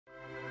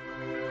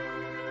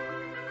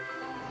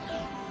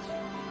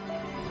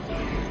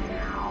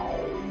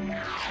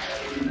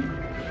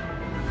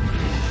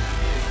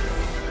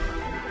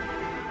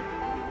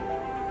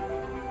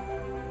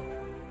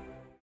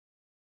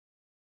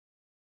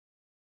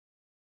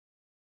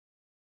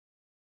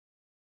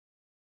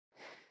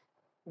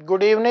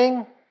Good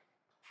evening.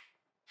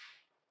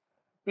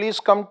 Please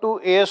come to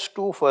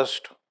AS-2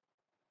 first.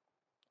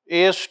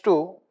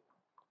 AS-2,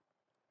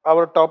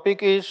 our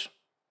topic is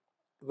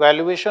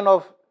valuation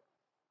of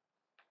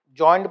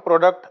joint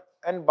product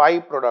and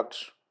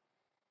byproducts.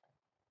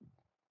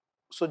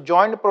 So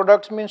joint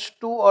products means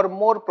two or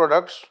more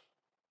products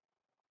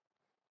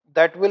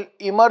that will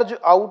emerge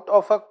out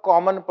of a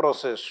common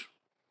process.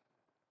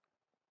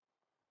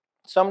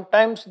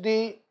 Sometimes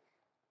the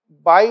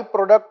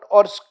byproduct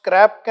or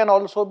scrap can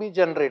also be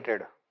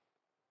generated.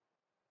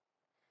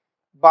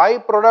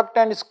 Byproduct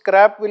and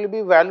scrap will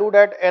be valued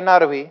at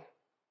NRV.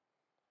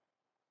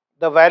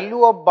 The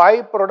value of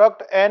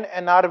byproduct and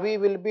NRV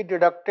will be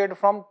deducted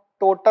from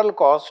total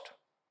cost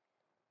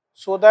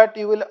so that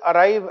you will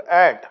arrive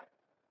at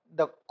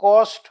the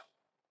cost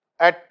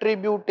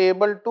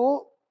attributable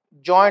to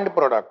joint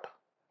product.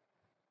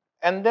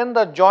 And then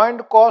the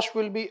joint cost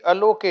will be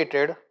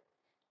allocated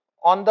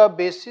on the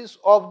basis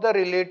of the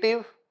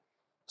relative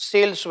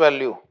sales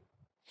value.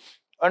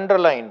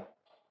 Underline,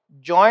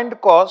 joint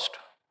cost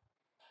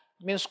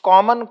means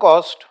common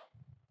cost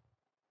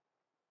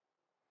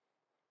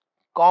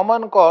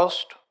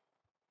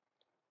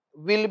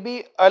will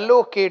be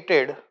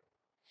allocated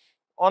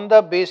on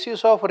the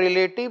basis of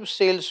relative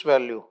sales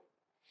value.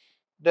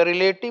 The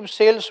relative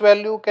sales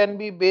value can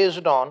be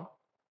based on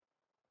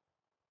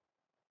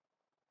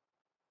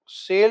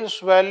sales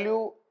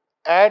value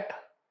at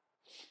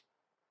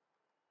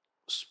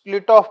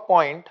split off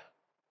point,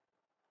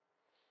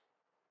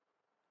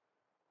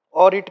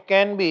 or it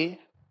can be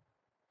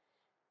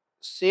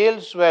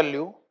sales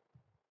value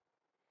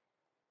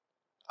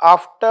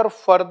after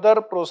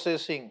further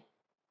processing,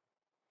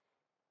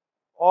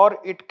 or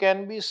it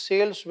can be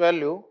sales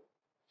value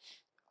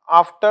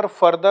after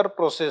further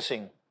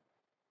processing.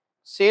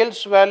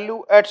 Sales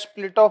value at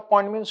split off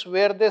point means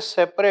where they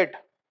separate,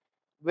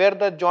 where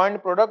the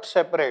joint products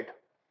separate.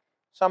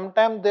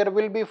 Sometimes there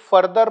will be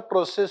further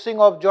processing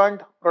of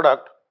joint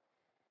product.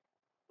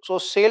 So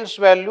sales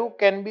value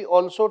can be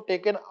also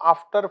taken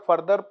after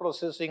further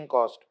processing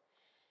cost.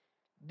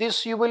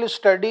 This you will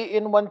study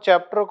in one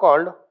chapter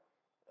called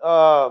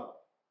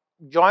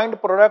joint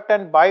product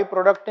and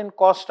byproduct in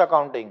cost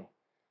accounting.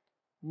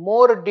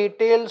 More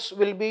details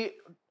will be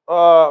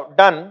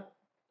done,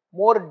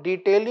 more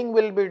detailing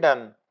will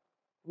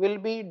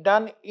be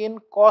done in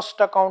cost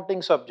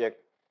accounting subject.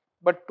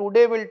 But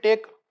today we'll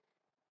take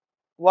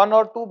one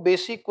or two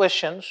basic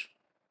questions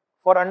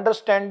for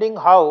understanding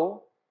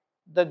how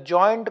the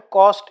joint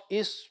cost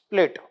is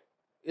split.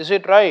 Is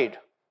it right?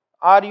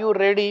 Are you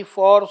ready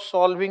for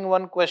solving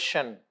one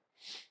question?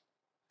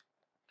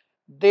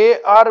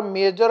 They are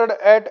measured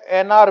at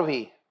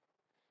NRV.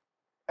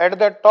 At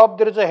the top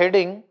there is a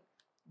heading,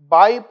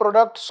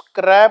 byproduct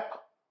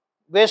scrap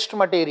waste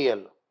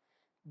material.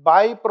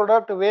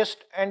 Byproduct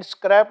waste and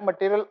scrap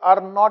material are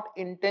not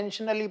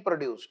intentionally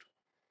produced.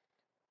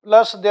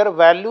 Plus their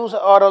values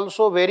are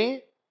also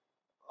very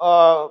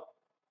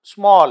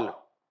small,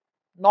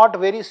 not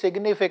very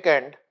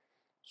significant.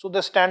 So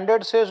the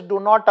standard says do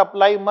not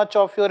apply much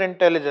of your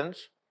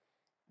intelligence,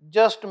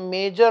 just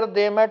measure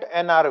them at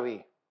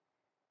NRV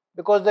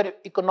because their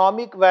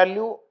economic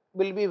value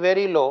will be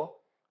very low.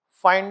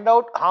 Find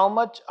out how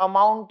much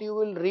amount you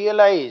will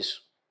realize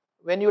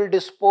when you will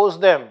dispose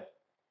them.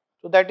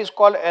 So that is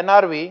called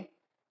NRV,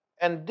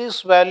 and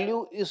this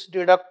value is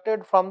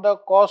deducted from the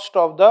cost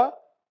of the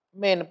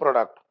main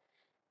product.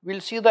 We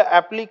will see the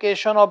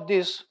application of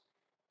this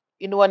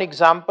in one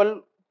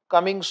example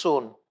coming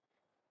soon.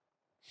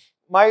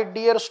 My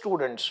dear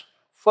students,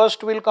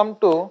 first we will come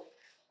to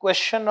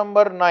question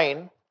number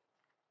 9.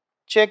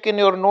 Check in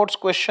your notes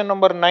question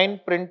number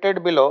 9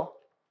 printed below.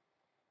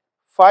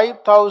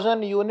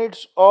 5000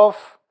 units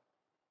of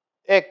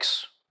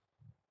X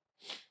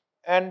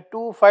and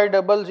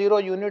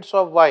 2500 units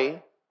of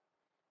Y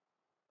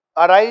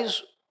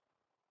arise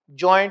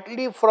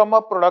jointly from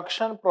a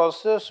production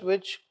process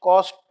which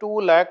cost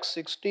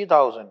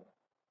 2,60,000.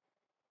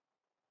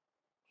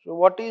 So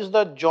what is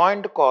the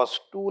joint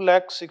cost?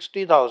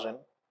 2,60,000.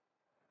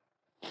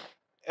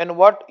 And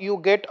what you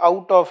get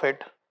out of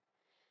it?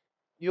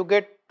 You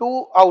get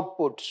two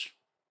outputs.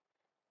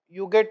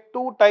 You get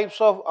two types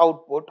of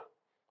output.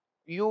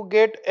 You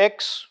get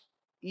X,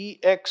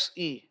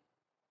 EXE,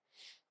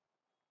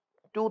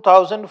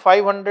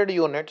 2500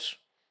 units,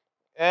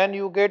 and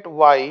you get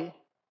Y.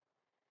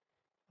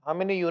 How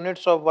many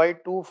units of Y?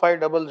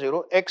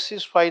 2500. X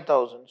is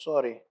 5000.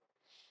 Sorry.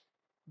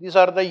 These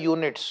are the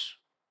units.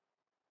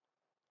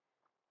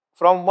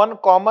 From one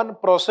common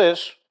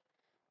process,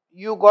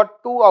 you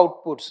got two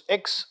outputs,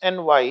 X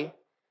and Y.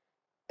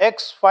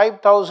 X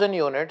 5000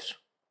 units,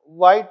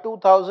 Y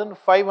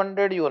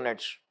 2500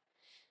 units.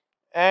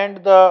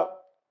 And the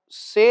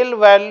sale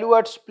value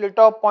at split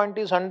off point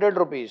is 100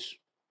 rupees.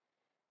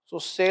 So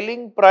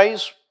selling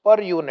price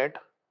per unit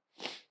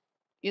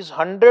is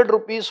 100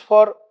 rupees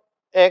for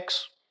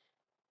X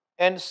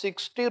and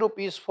 60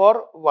 rupees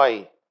for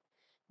Y.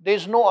 There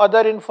is no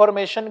other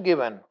information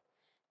given.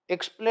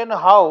 Explain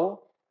how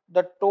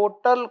the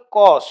total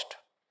cost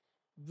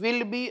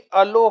will be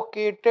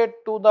allocated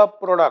to the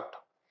product.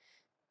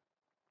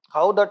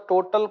 How the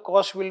total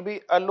cost will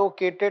be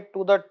allocated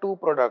to the two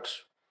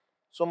products.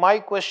 So my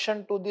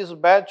question to this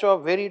batch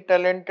of very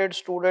talented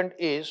student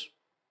is,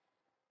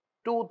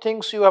 two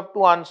things you have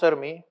to answer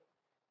me.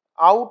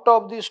 Out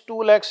of this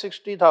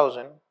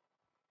 2,60,000,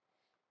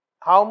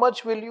 how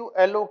much will you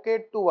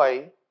allocate to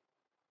Y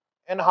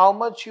and how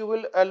much you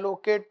will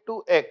allocate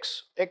to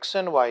X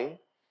and Y,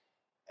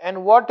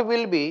 and what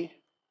will be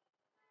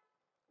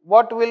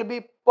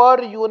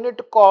per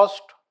unit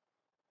cost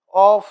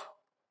of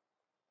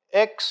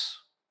X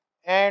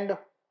and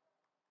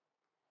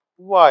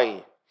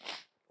Y.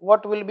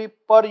 What will be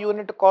per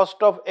unit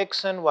cost of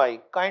X and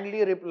Y?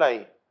 Kindly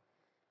reply.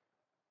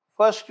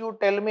 First you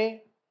tell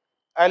me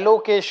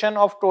allocation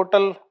of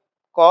total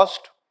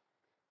cost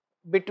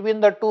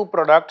between the two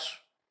products,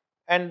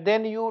 and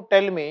then you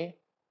tell me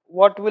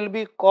what will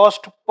be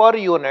cost per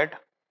unit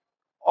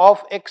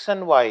of X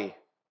and Y.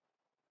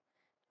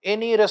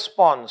 Any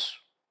response?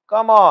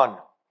 Come on.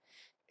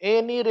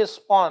 Any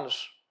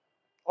response?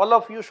 All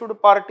of you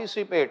should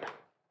participate.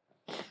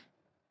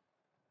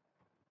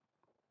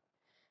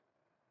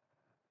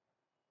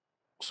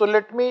 So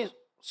let me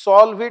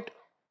solve it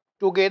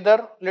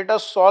together. Let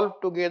us solve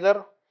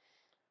together.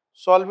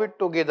 Solve it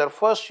together.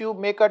 First you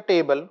make a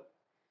table.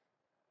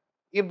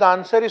 If the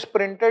answer is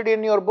printed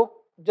in your book,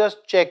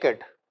 just check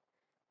it.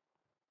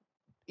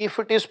 If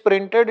it is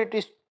printed, it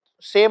is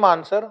same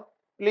answer.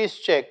 Please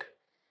check.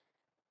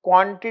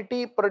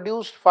 Quantity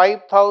produced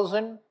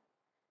 5,000,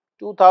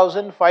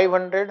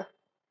 2,500,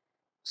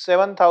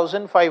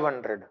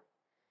 7,500.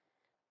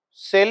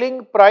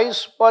 Selling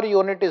price per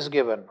unit is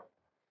given.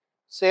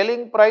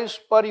 Selling price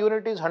per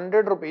unit is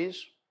 100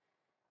 rupees,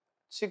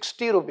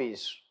 60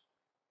 rupees.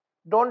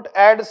 Don't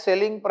add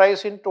selling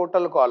price in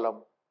total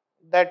column.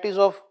 That is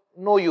of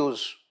no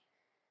use.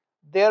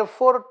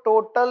 Therefore,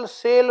 total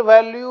sale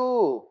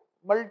value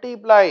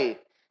multiply.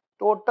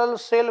 Total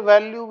sale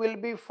value will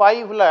be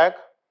 5 lakh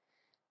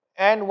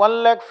and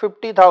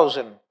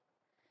 1,50,000.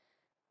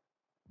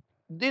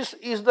 This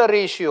is the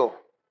ratio.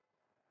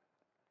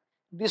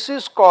 This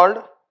is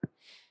called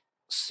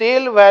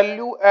sale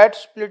value at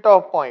split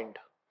off point.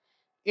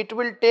 It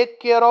will take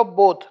care of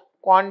both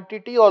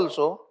quantity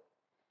also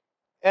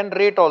and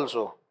rate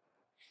also.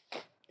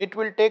 It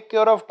will take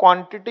care of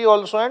quantity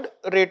also and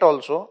rate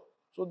also.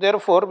 So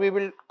therefore, we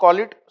will call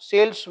it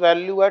sales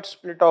value at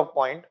split off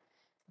point.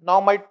 Now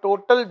my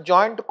total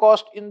joint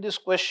cost in this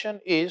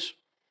question is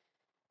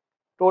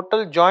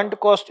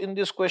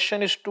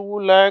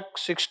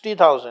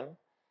 2,60,000.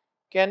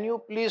 Can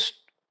you please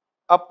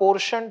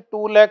apportion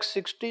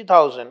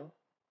 2,60,000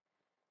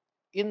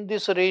 in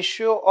this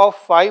ratio of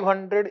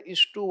 500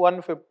 is to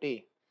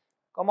 150?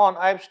 Come on,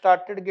 I have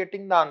started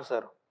getting the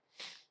answer.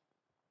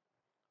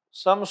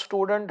 Some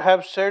student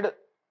have said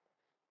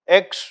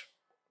X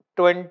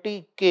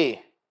 20K.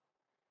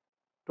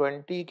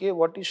 20K,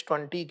 what is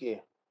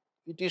 20K?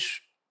 It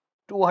is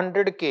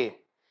 200K.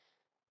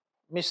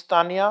 Miss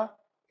Tanya,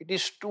 it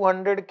is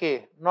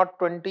 200K, not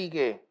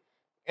 20K.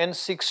 And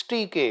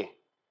 60K,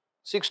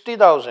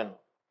 60,000.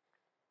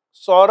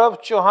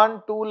 Saurabh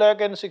Chauhan, 2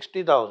 lakh and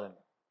 60,000.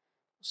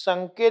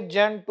 Sanket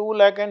Jain, 2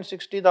 lakh and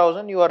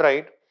 60,000. You are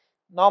right.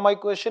 Now my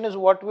question is,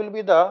 what will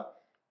be the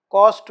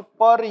cost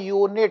per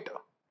unit?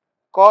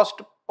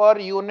 Cost per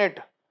unit.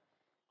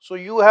 So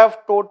you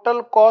have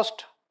total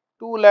cost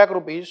 2 lakh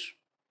rupees.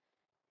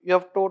 You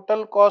have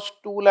total cost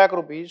 2 lakh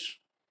rupees.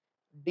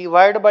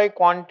 Divide by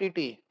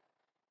quantity.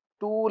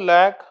 2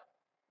 lakh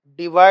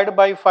divide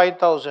by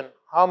 5,000.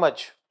 How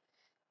much?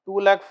 2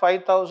 lakh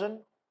 5,000.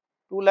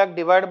 2 lakh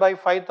divided by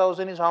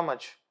 5,000 is how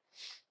much?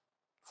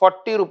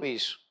 40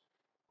 rupees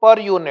per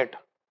unit.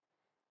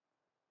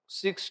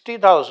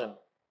 60,000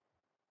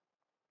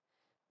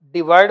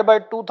 divided by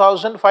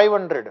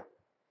 2,500.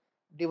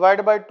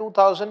 Divided by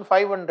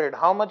 2,500.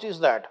 How much is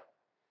that?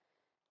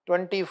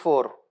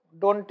 24.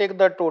 Don't take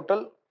the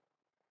total.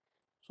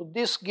 So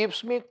this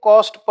gives me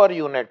cost per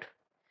unit.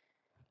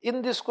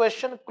 In this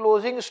question,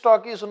 closing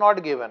stock is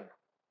not given.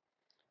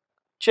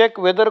 Check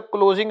whether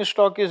closing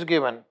stock is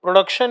given.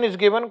 Production is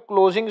given,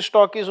 closing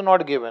stock is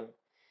not given.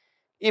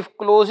 If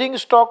closing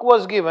stock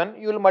was given,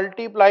 you will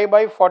multiply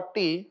by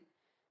 40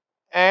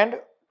 and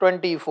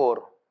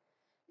 24.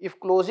 If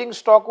closing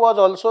stock was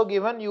also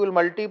given, you will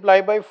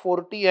multiply by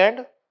 40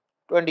 and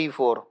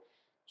 24.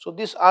 So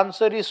this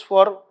answer is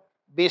for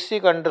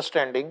basic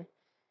understanding.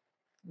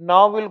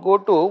 Now we'll go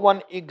to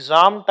one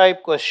exam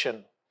type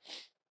question.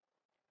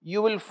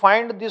 You will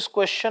find this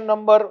question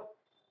number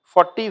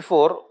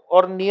 44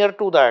 or near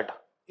to that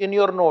in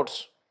your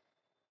notes.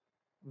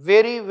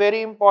 Very,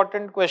 very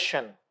important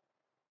question.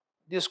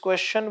 This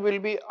question will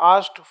be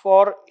asked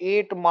for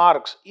 8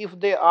 marks if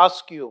they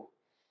ask you.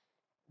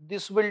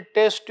 This will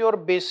test your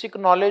basic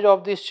knowledge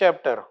of this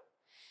chapter.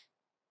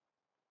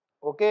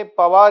 Okay,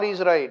 Pawar is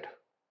right.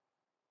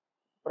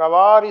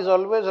 Pawar is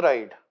always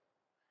right.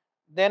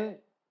 Then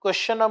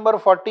question number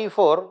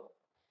 44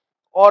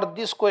 or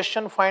this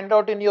question find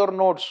out in your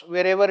notes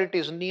wherever it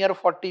is near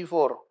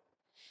 44.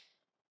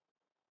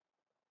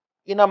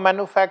 in a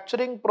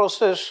manufacturing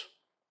process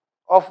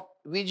of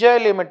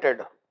Vijay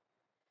Limited,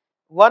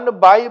 one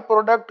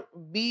byproduct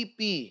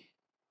BP,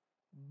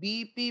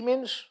 BP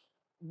means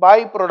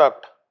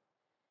byproduct,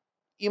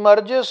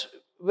 emerges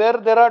where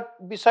there are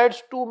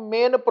besides two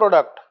main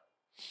product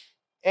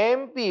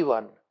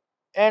MP1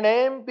 and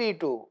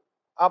MP2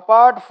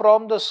 apart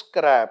from the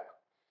scrap.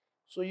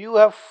 So you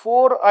have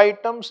four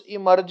items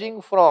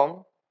emerging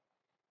from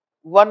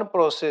one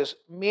process,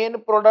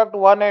 main product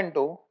 1 and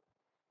 2,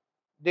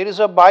 there is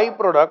a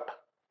byproduct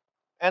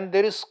and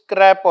there is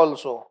scrap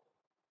also.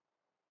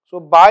 So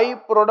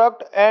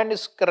byproduct and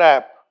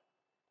scrap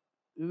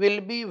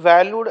will be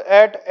valued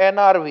at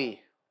NRV.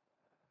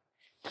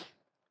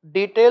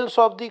 Details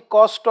of the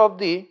cost of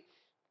the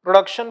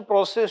production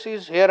process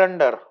is here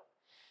under.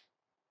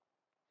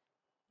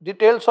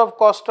 Details of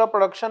cost of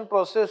production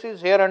process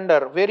is here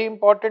under. Very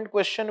important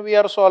question we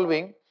are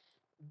solving.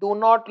 Do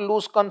not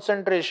lose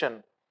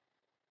concentration.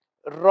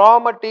 Raw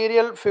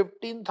material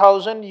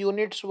 15,000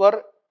 units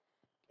were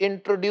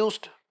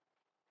introduced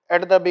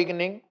at the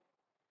beginning.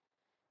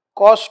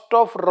 Cost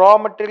of raw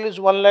material is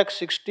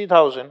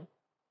 1,60,000.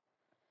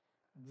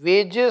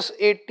 Wages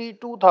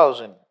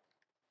 82,000.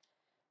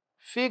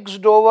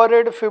 Fixed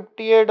overhead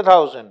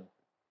 58,000.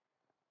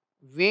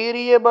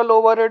 Variable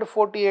overhead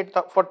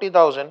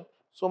 40,000.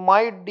 So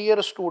my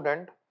dear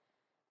student,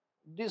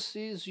 this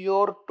is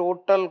your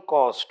total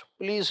cost.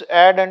 Please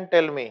add and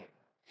tell me.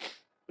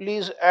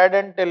 Please add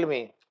and tell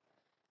me.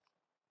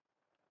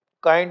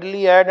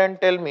 Kindly add and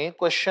tell me.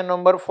 Question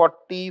number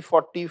 40,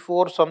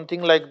 44,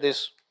 something like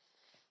this.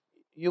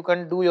 You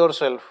can do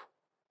yourself.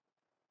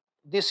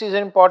 This is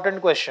an important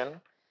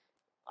question.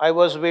 I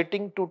was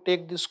waiting to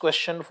take this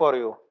question for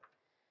you.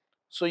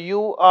 So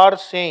you are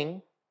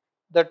saying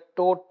the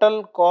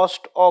total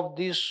cost of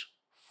these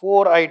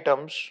four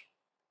items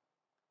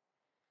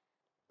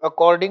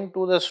according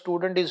to the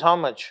student is how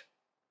much?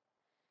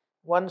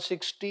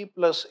 160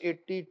 plus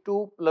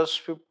 82 plus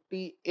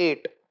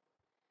 58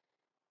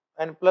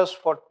 and plus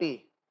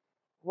 40.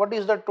 What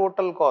is the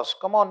total cost?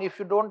 Come on, if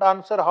you don't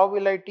answer, how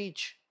will I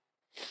teach?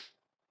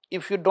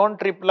 If you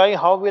don't reply,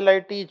 how will I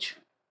teach?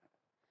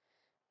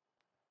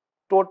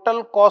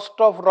 Total cost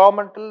of raw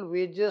material,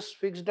 wages,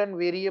 fixed and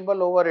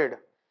variable overhead.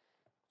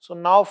 So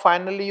now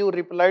finally you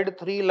replied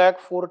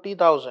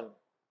 3,40,000.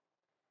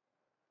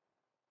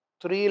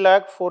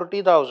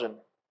 3,40,000.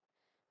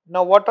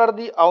 Now what are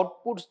the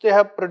outputs they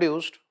have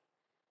produced?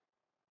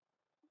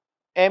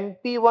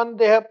 MP1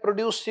 they have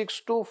produced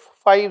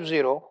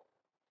 6,250.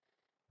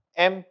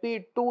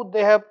 MP2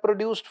 they have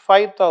produced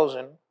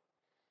 5,000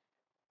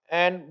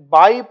 and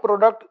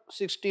byproduct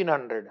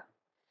 1,600.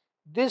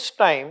 This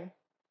time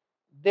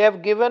they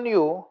have given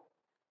you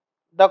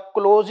the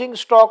closing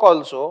stock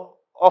also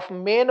of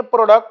main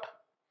product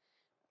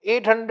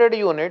 800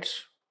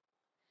 units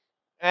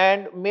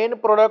and main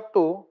product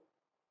 2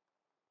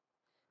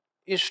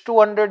 is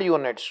 200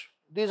 units.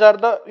 These are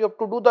the, you have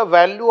to do the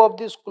value of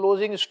this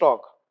closing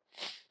stock.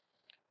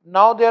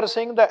 Now they are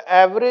saying the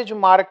average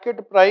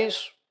market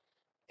price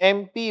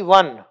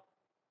MP1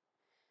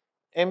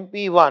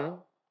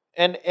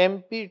 and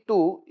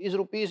MP2 is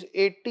rupees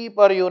 80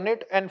 per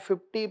unit and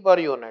 50 per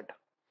unit.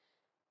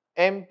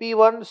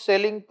 MP1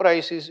 selling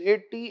price is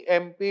 80,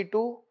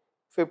 MP2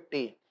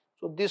 50.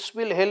 So this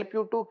will help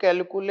you to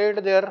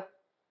calculate their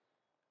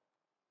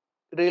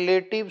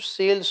relative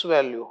sales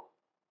value.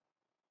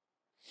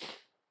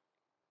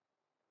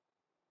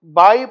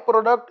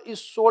 Byproduct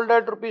is sold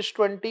at rupees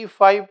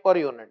 25 per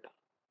unit.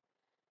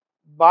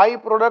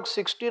 Byproduct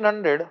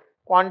 1,600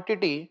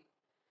 quantity,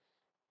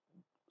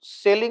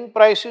 selling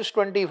price is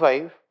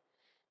 25.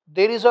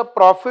 There is a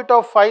profit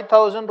of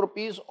 5,000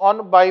 rupees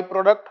on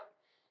byproduct.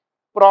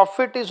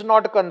 Profit is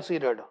not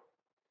considered.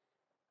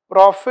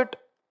 Profit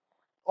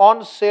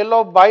on sale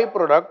of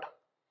byproduct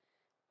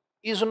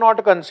is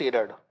not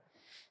considered.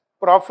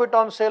 Profit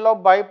on sale of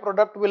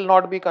byproduct will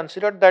not be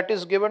considered. That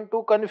is given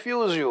to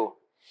confuse you.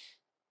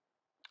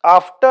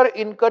 After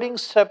incurring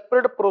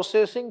separate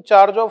processing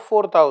charge of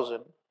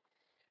 4,000.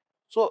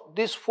 So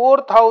this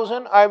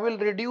 4,000 I will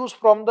reduce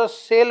from the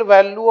sale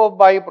value of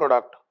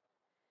byproduct.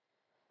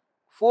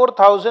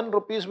 4,000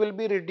 rupees will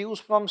be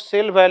reduced from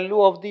sale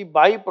value of the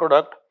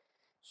byproduct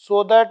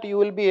so that you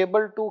will be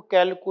able to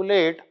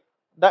calculate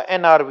the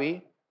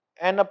NRV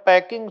and a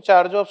packing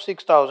charge of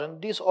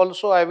 6,000. This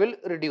also I will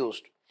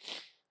reduce.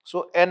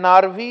 So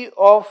NRV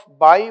of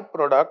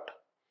byproduct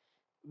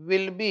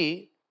will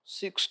be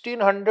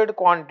 1,600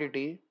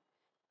 quantity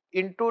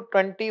into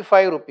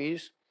 25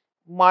 rupees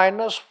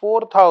minus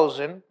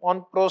 4,000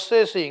 on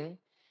processing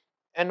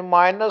and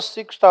minus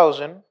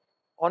 6,000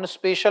 on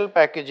special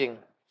packaging.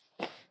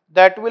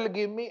 That will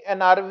give me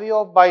NRV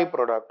of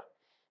byproduct.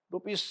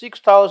 Rupees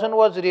 6,000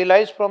 was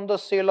realized from the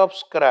sale of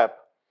scrap.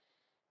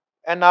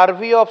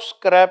 NRV of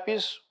scrap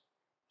is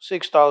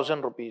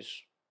 6,000 rupees.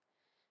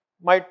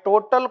 My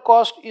total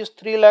cost is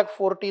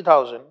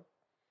 3,40,000.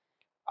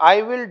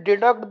 I will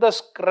deduct the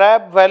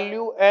scrap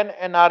value and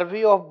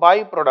NRV of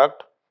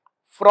byproduct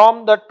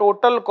from the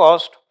total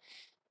cost,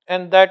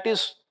 and that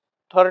is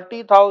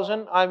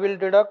 30,000 I will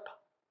deduct.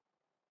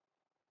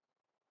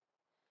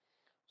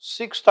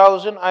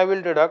 6,000 I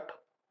will deduct.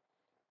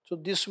 So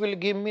this will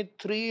give me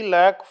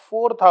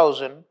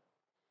 3,04,000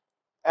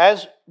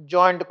 as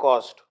joint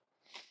cost.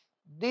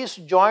 This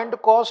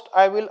joint cost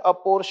I will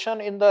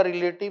apportion in the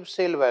relative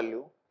sale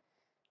value,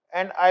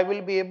 and I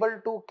will be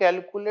able to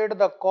calculate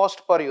the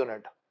cost per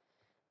unit.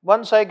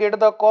 Once I get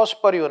the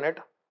cost per unit,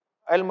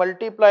 I'll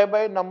multiply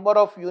by number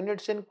of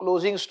units in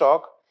closing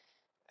stock,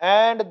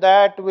 and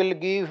that will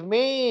give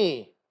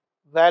me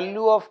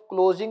value of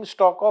closing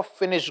stock of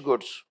finished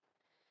goods.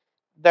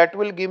 That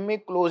will give me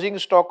closing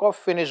stock of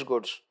finished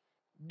goods.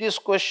 This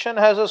question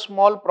has a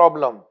small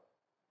problem.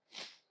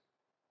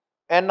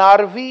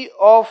 NRV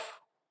of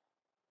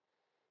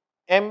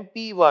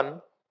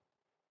MP1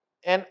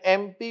 and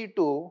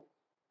MP2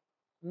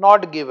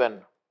 not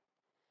given.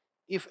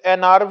 If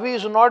NRV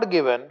is not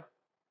given,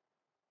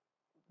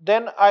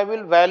 then I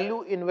will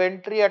value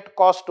inventory at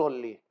cost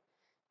only.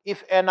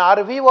 If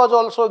NRV was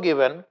also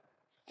given,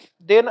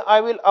 then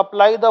I will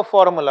apply the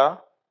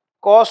formula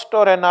cost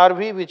or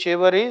NRV,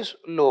 whichever is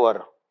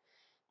lower.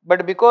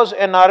 But because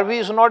NRV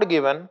is not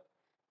given,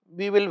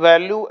 we will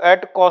value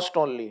at cost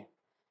only.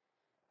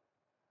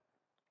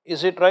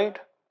 Is it right?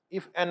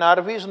 If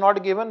NRV is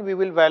not given, we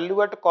will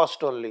value at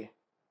cost only.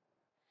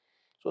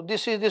 So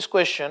this is this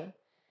question.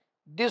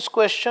 This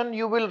question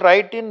you will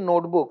write in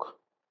notebook.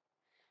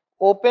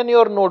 Open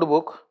your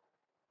notebook.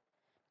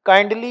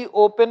 Kindly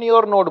open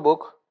your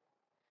notebook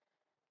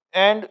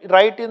and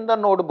write in the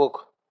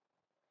notebook.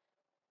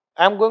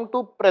 I am going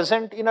to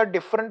present in a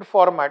different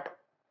format,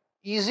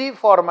 easy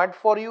format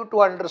for you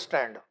to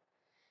understand.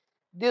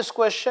 This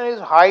question is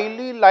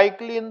highly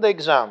likely in the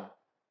exam.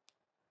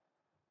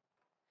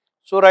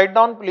 So write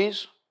down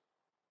please.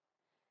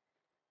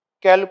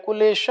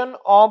 Calculation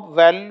of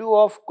value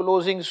of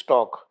closing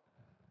stock.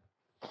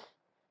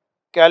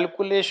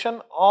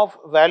 Calculation of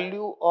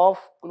value of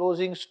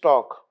closing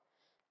stock.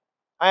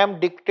 I am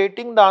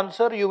dictating the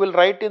answer, you will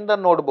write in the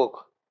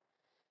notebook.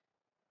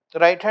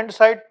 Right hand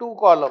side 2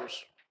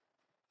 columns.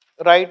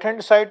 Right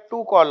hand side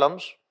 2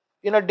 columns.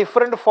 In a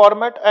different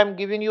format I am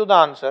giving you the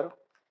answer.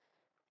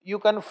 You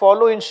can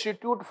follow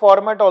institute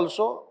format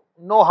also,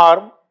 no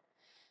harm.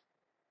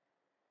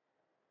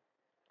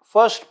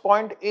 First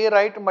point A,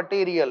 write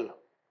material.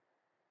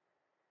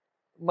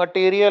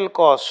 Material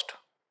cost.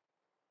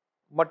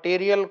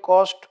 Material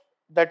cost,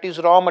 that is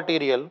raw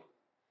material.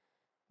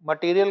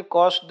 Material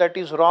cost, that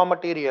is raw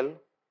material,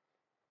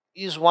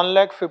 is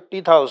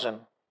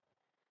 1,50,000.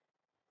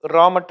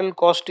 Raw material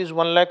cost is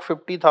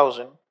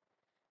 1,50,000.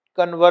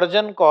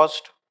 Conversion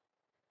cost.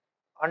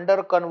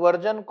 Under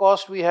conversion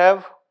cost we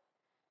have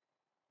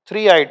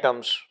three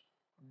items.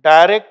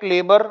 Direct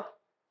labor,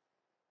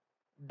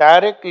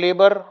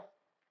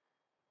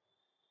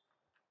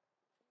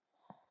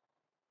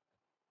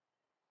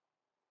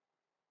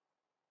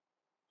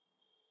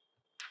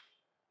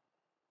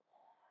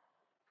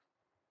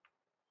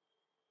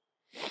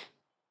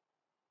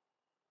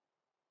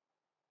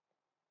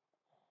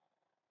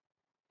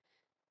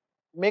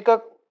 make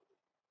a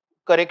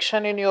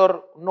correction in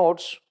your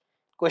notes,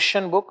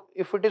 question book.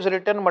 If it is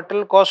written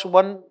material cost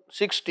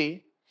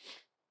 160,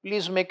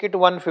 please make it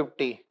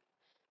 150.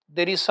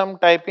 There is some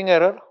typing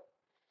error.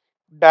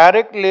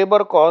 Direct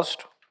labor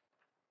cost,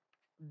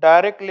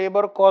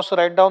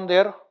 write down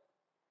there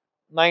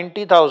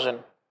 90,000.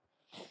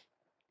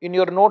 In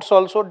your notes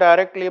also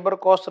direct labor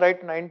cost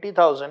write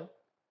 90,000.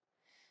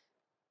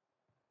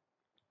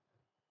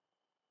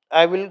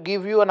 I will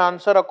give you an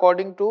answer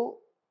according to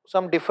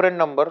some different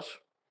numbers.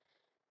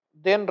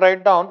 Then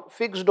write down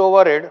fixed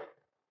overhead.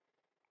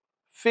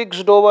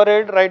 Fixed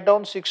overhead write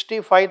down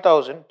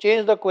 65,000.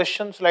 Change the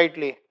question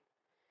slightly.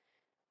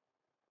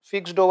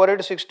 Fixed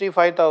overhead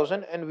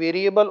 65,000 and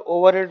variable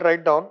overhead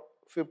write down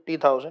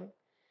 50,000.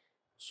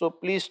 So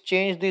please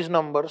change these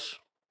numbers.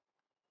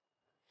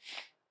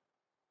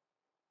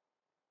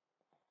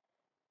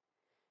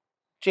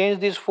 Change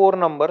these four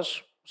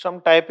numbers.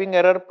 Some typing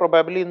error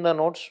probably in the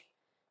notes.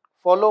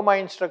 Follow my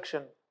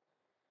instruction.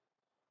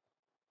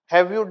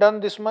 Have you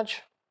done this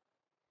much?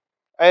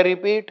 I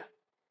repeat,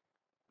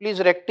 please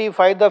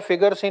rectify the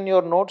figures in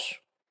your notes.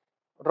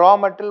 Raw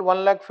material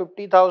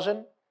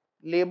 1,50,000,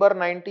 labor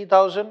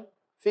 90,000,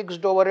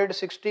 fixed overhead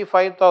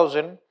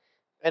 65,000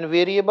 and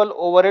variable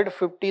overhead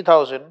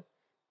 50,000.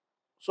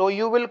 So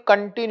you will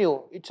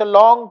continue. It's a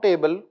long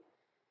table.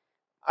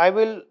 I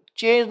will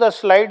change the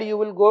slide. You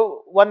will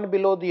go one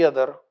below the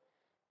other.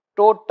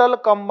 Total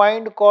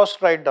combined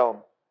cost write down.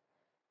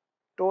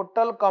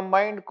 Total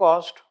combined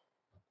cost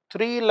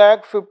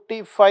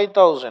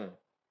 3,55,000.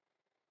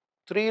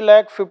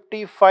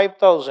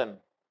 3,55,000.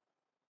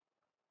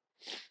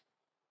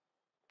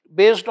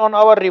 Based on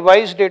our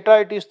revised data,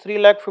 it is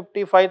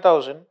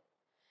 3,55,000.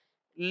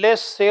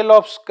 Less sale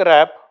of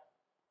scrap.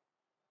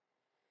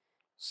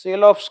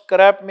 Sale of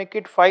scrap, make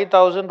it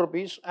 5,000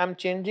 rupees. I am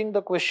changing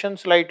the question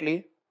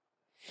slightly.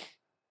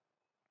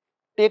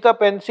 Take a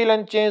pencil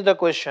and change the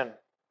question.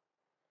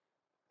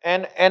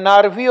 An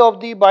NRV of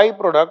the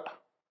byproduct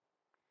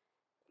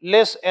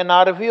less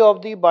NRV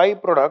of the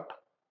byproduct.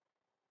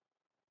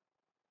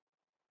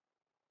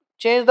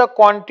 Change the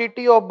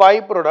quantity of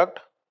byproduct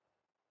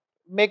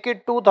make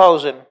it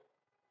 2000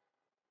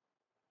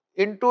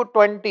 into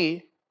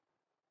 20,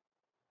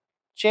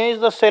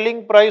 change the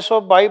selling price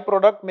of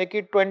byproduct, make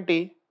it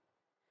 20,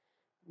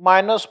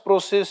 minus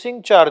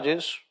processing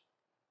charges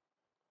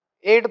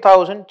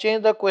 8000,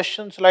 change the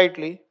question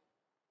slightly,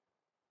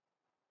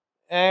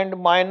 and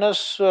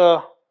minus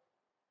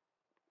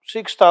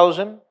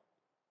 6000.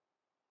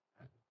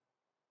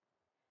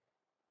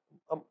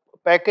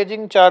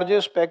 Packaging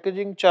charges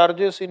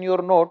in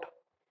your note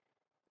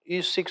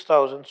is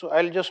 6000. So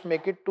I'll just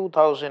make it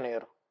 2000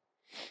 here.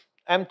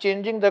 I'm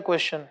changing the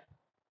question.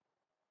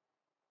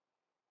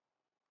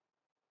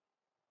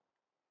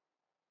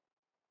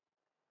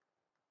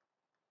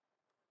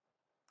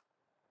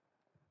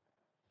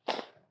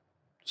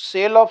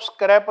 Sale of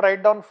scrap,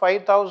 write down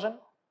 5000.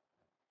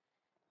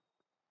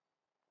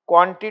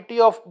 Quantity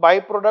of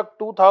byproduct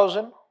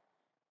 2000.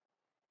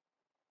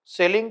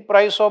 Selling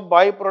price of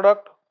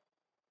byproduct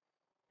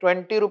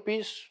 20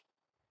 rupees.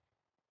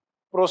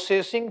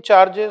 Processing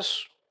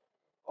charges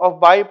of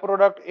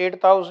byproduct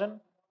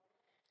 8000,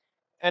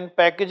 and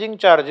packaging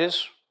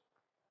charges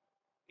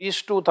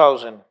is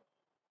 2000,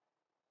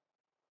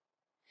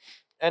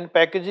 and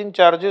packaging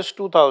charges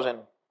 2000.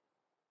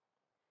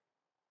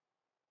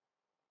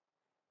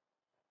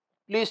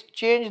 Please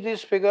change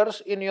these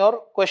figures in your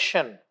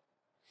question.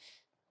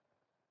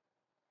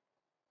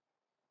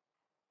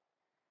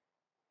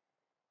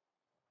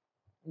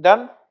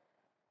 Done?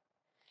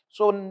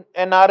 So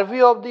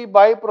NRV of the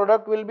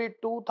byproduct will be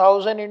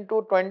 2000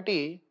 into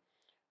 20,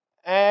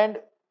 and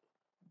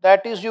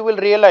that is, you will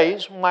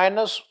realize,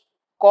 minus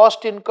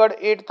cost incurred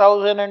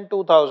 8000 and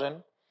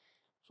 2000.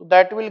 So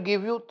that will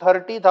give you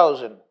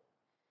 30,000.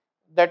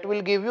 That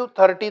will give you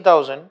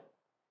 30,000.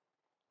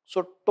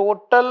 So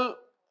total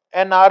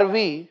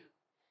NRV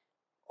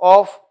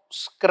of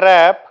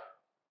scrap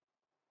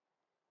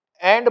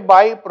and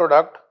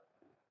byproduct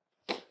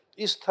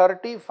is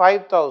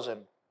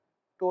 35,000.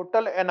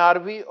 Total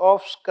NRV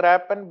of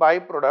scrap and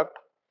byproduct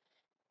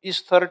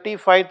is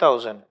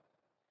 35,000.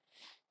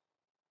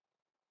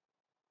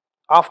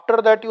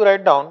 After that you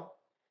write down,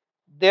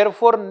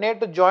 therefore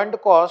net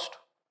joint cost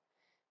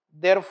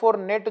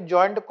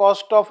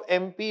of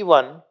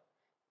MP1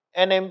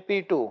 and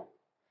MP2.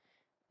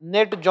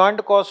 Net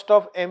joint cost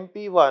of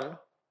MP1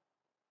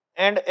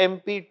 and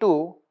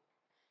MP2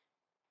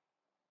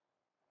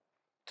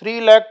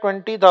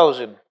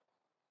 3,20,000.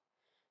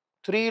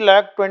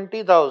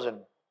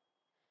 3,20,000.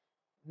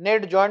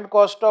 Net joint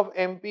cost of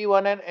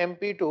MP1 and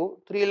MP2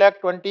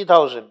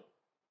 3,20,000.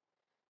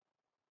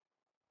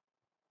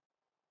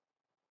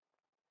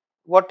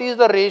 What is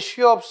the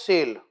ratio of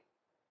sale?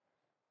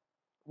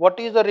 What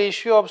is the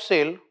ratio of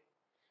sale?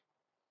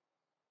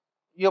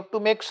 You have to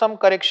make some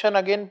correction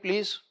again,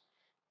 please.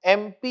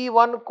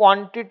 MP1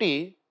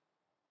 quantity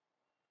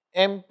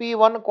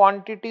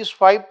is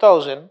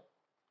 5,000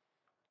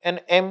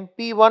 and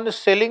MP1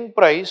 selling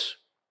price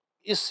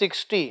is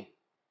 60.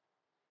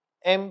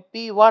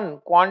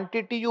 MP1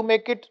 quantity you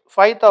make it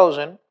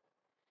 5,000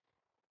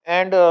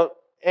 and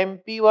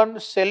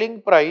MP1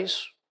 selling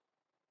price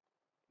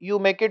you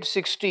make it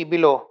 60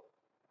 below.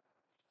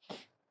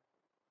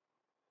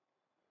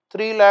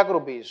 3 lakh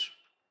rupees.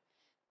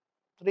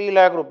 3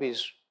 lakh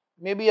rupees.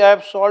 Maybe I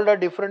have solved a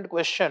different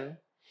question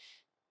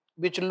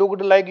which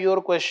looked like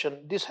your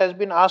question. This has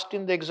been asked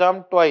in the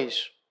exam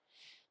twice.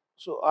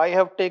 So I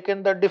have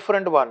taken the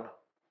different one.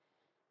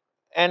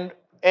 And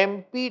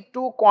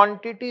MP2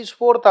 quantity is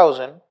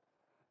 4,000.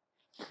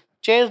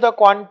 Change the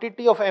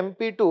quantity of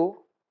MP2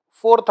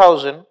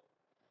 4,000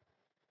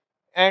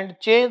 and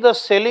change the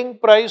selling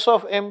price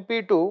of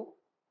MP2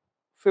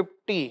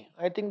 50.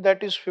 I think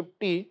that is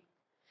 50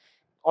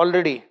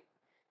 already.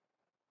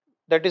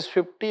 That is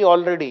 50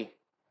 already.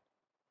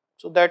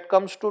 So that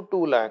comes to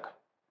 2 lakh.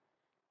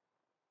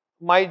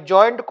 My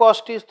joint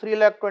cost is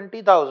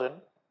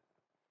 3,20,000.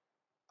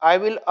 I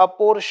will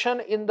apportion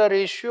in the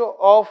ratio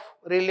of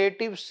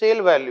relative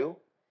sale value.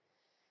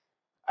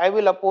 I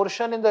will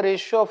apportion in the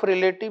ratio of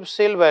relative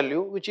sale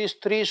value, which is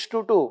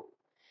 3:2.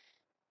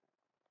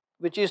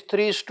 Which is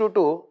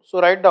 3:2.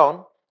 So write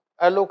down,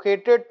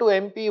 allocated to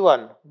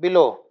MP1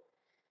 below.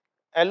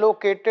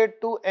 Allocated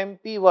to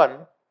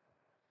MP1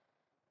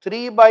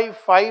 3 by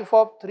 5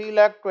 of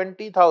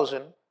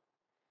 3,20,000.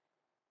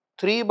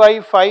 3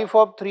 by 5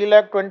 of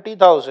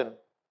 3,20,000.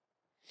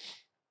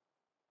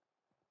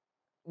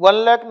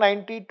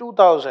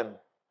 1,92,000.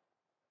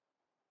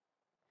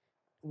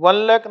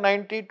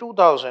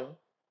 1,92,000.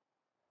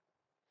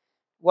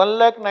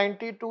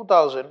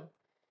 1,92,000.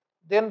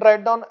 Then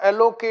write down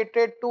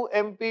allocated to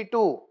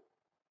MP2.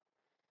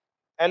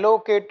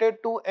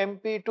 Allocated to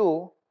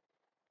MP2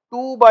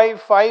 2 by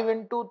 5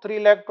 into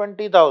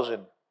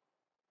 3,20,000.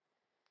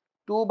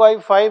 2 by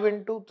 5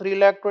 into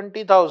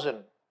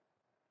 3,20,000.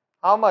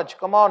 How much?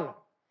 Come on.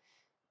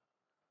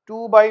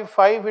 2 by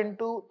 5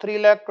 into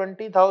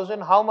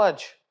 3,20,000. How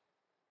much?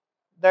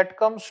 That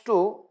comes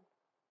to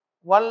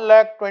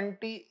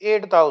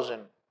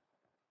 1,28,000.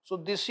 So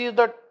this is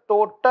the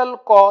total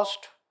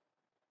cost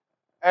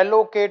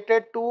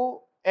allocated to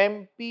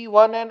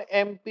MP1 and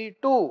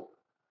MP2.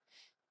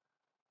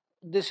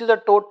 This is the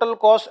total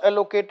cost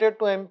allocated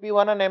to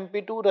MP1 and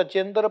MP2.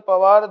 Rajendra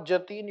Pawar,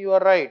 Jatin, you are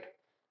right.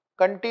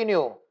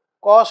 Continue.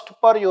 Cost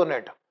per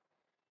unit.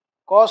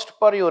 Cost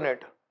per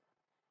unit.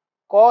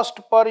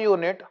 Cost per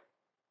unit.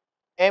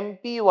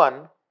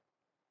 MP1.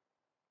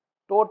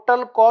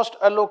 Total cost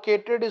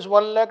allocated is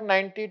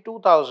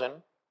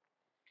 1,92,000.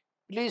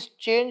 Please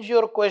change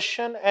your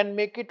question and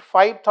make it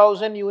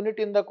 5,000 unit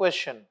in the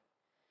question.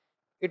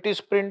 It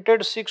is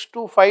printed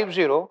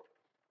 6250.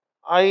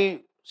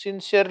 I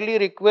sincerely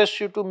request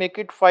you to make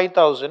it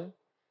 5,000.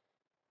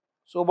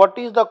 So what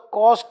is the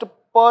cost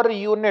per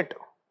unit?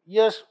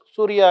 Yes,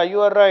 Surya, you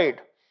are right.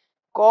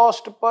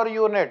 Cost per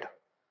unit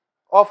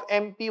of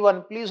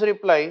MP1. Please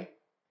reply.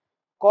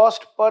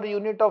 Cost per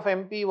unit of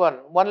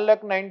MP1.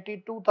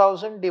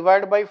 1,92,000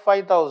 divided by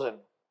 5,000.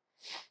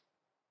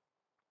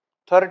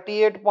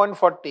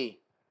 38.40.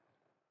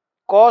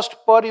 Cost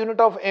per unit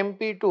of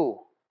MP2.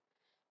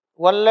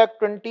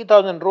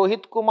 1,20,000.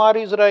 Rohit Kumar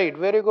is right.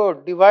 Very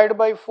good. Divide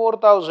by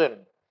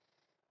 4,000.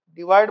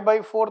 Divide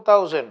by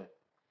 4,000.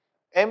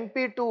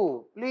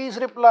 MP2. Please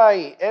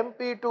reply.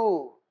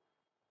 MP2.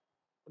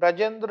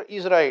 Rajendra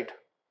is right.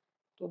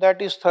 So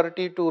that is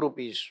 32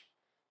 rupees.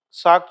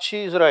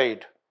 Sakshi is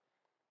right.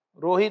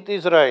 Rohit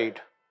is right.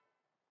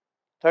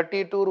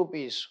 32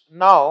 rupees.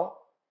 Now,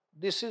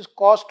 this is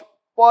cost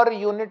per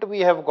unit we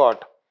have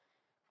got.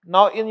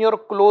 Now, in your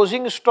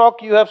closing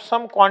stock, you have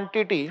some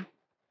quantity.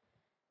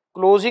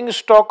 Closing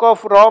stock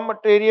of raw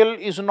material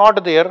is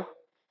not there,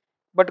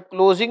 but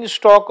closing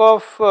stock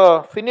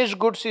of finished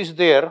goods is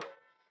there.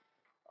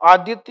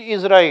 Aditya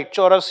is right.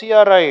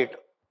 Chaurasia right.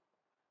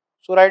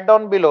 So, write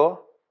down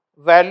below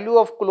value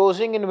of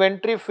closing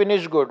inventory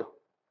finished good.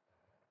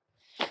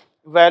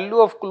 Value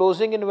of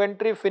closing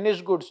inventory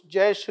finished goods.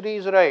 Jay Shri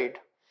is right.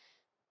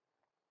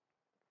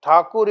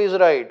 Thakur is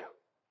right.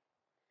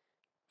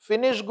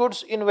 Finished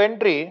goods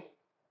inventory,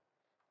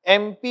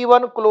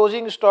 MP1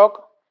 closing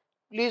stock.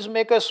 Please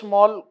make a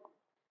small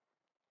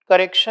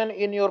correction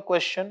in your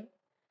question.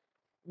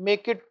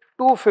 Make it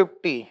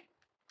 250.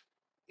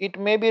 It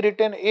may be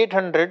written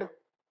 800.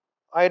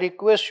 I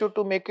request you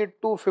to make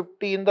it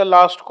 250 in the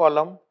last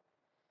column.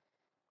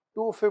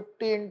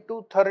 250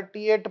 into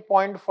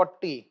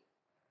 38.40.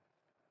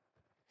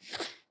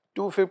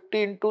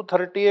 250 into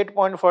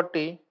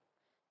 38.40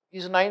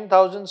 is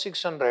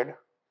 9,600.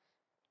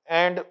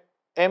 And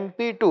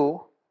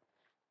MP2,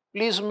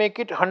 please make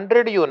it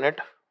 100 unit.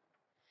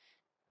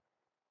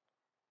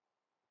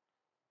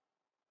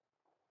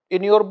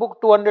 In your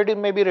book 200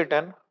 may be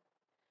written.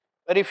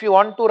 Or if you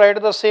want to write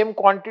the same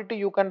quantity,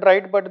 you can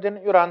write, but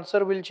then your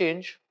answer will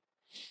change.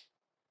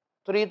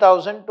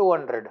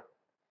 3,200.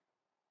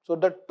 So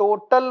the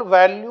total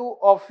value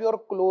of your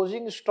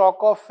closing stock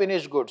of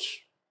finished goods.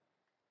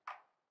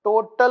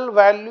 Total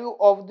value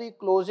of the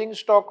closing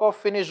stock of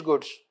finished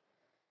goods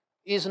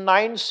is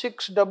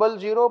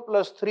 9600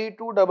 plus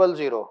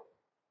 3200.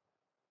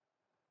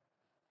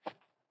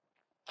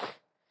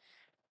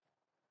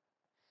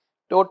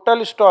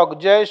 Total stock,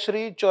 Jay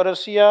Shri,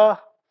 Chaurasia,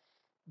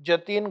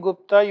 Jatin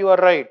Gupta, you are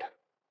right.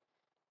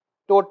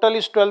 Total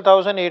is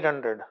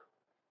 12,800.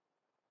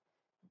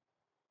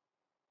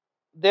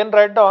 Then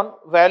write down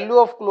value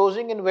of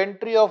closing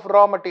inventory of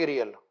raw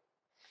material.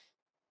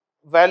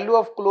 Value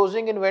of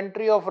closing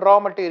inventory of raw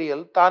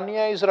material.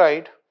 Tanya is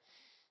right.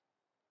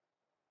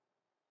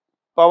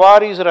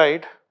 Pawar is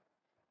right.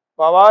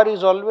 Pawar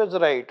is always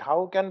right.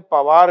 How can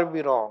Pawar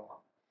be wrong?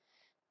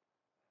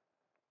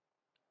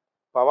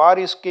 Pawar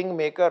is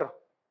kingmaker.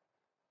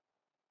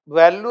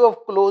 Value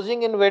of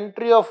closing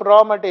inventory of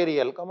raw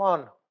material. Come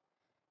on.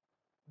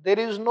 There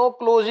is no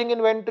closing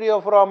inventory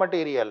of raw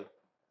material.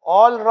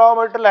 All raw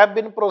material have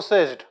been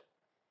processed.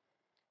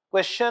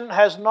 Question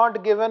has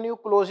not given you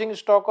closing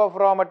stock of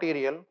raw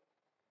material.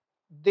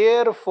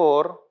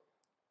 Therefore,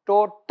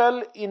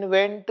 total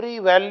inventory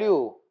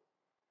value,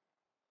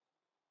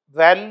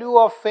 value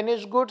of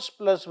finished goods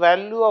plus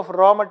value of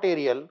raw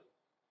material,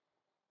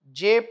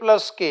 J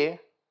plus K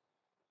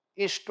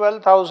is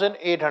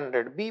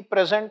 12,800. Be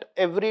present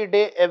every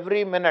day,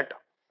 every minute.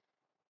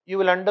 You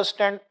will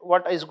understand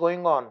what is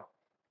going on.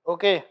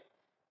 Okay.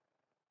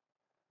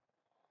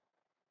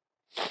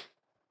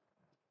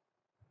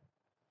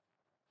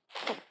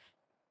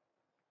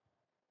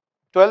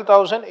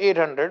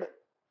 12,800.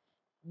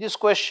 This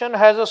question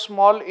has a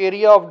small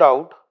area of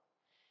doubt.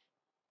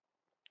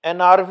 An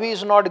RV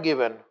is not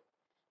given.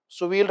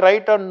 So we'll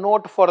write a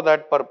note for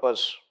that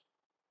purpose.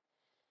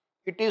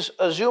 It is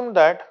assumed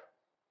that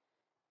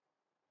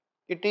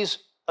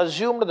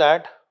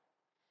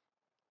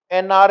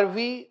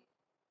NRV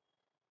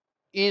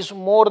is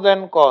more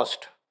than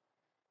cost.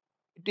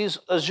 It is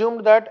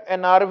assumed that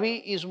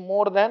NRV is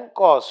more than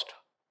cost.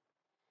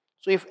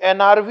 So if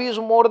NRV is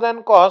more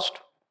than cost,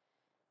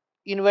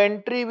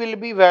 inventory will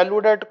be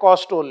valued at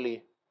cost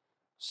only.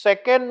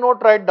 Second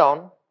note, write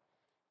down,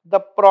 the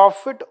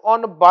profit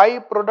on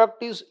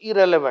byproduct is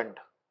irrelevant.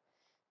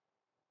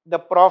 The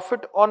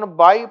profit on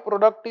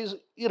byproduct is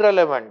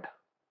irrelevant,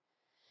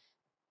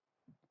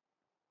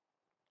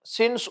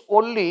 since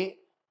only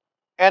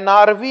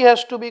NRV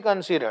has to be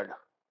considered.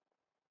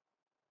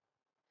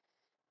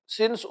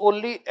 since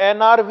only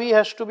NRV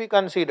has to be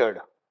considered,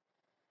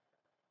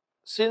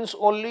 since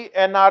only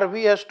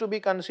NRV has to be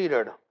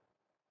considered,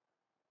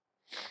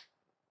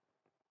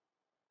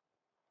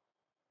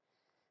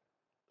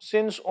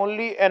 since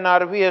only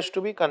NRV has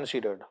to be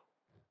considered.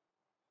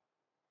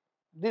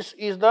 This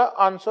is the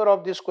answer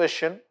of this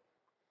question.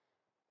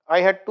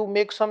 I had to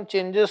make some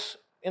changes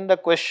in the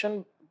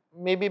question,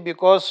 maybe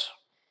because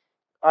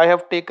I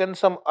have taken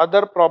some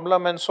other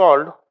problem and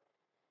solved.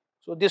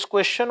 So this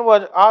question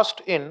was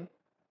asked in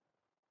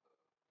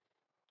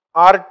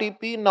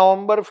RTP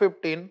November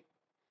 15.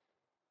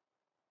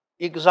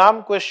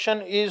 Exam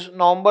question is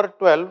November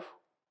 12,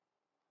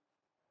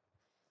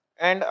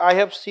 and I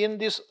have seen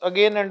this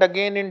again and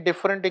again in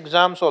different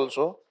exams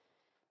also.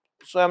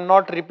 So I am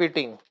not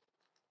repeating.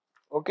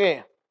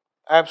 Okay.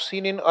 I have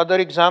seen in other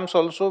exams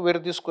also where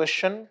this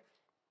question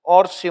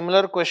or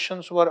similar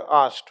questions were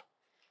asked.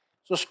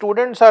 So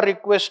students are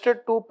requested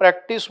to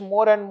practice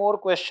more and more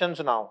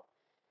questions now,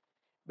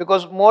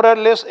 because more or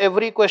less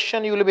every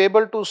question you will be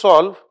able to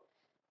solve.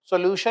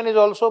 Solution is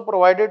also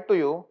provided to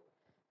you.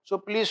 So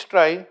please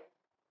try.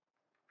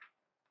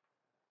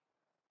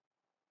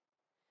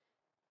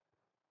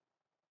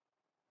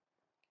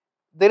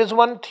 There is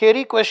one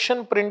theory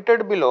question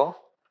printed below.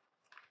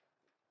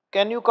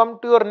 Can you come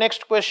to your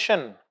next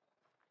question?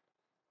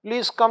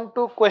 Please come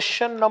to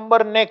question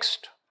number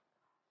next.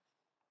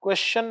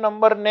 Question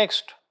number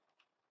next.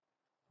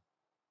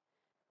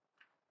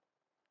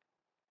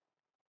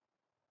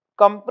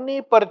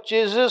 Company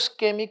purchases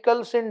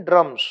chemicals in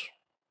drums.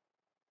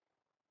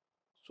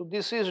 So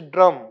this is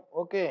drum,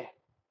 okay.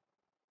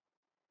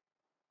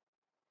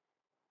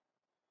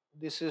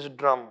 This is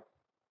drum.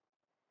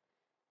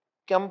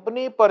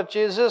 Company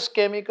purchases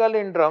chemical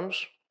in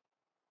drums.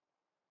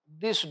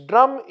 This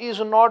drum is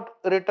not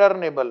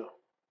returnable.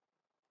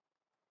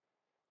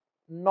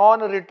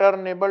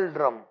 Non-returnable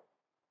drum.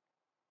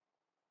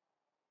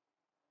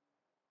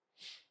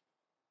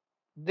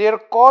 Their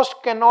cost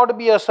cannot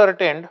be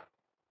ascertained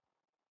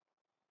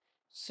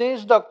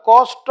since the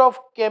cost of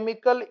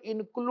chemical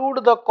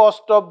include the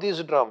cost of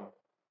this drum.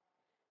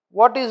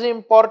 What is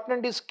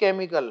important is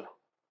chemical.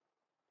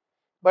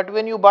 But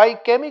when you buy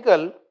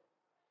chemical,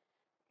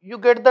 you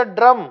get the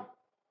drum.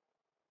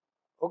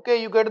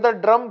 Okay, you get the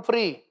drum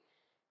free.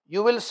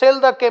 You will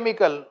sell the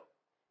chemical.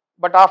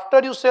 But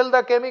after you sell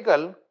the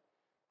chemical,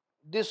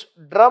 this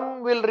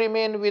drum will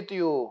remain with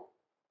you.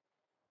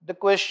 The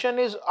question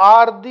is,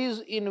 are these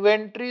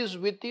inventories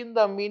within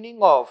the meaning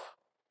of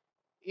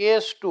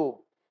AS-2?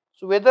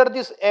 So whether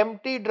this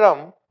empty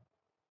drum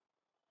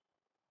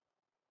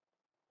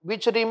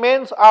which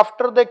remains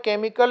after the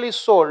chemical is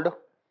sold,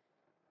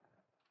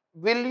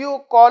 will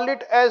you call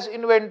it as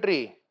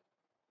inventory?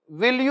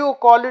 Will you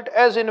call it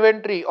as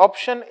inventory?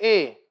 Option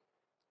A,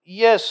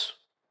 yes,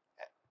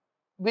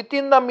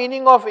 within the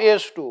meaning of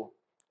AS-2,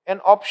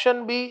 and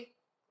option B,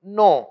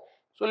 no.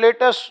 So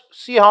let us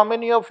see how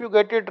many of you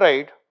get it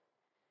right.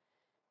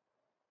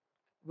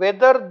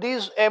 Whether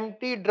these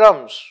empty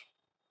drums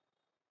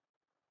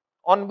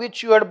on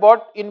which you had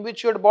bought, in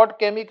which you had bought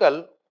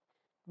chemical,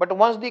 but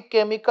once the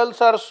chemicals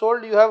are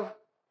sold, you have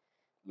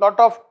lot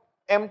of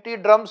empty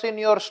drums in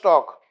your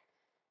stock.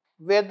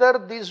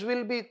 Whether this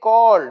will be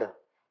called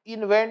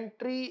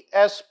inventory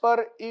as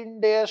per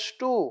Ind AS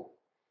 2.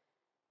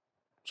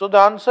 So the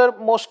answer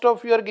most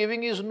of you are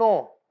giving is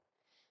no.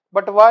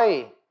 But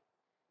why?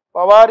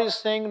 Pawar is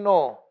saying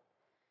no.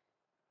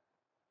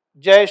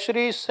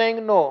 Jayashri is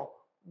saying no.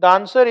 The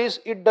answer is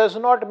it does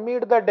not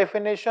meet the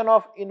definition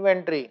of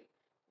inventory.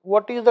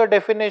 What is the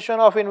definition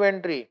of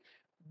inventory?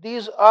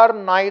 These are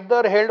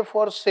neither held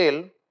for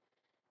sale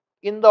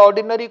in the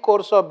ordinary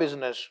course of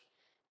business.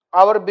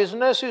 Our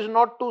business is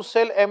not to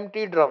sell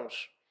empty drums,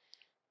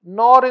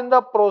 nor in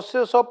the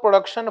process of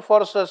production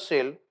for such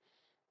sale,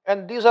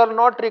 and these are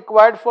not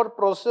required for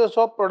process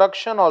of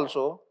production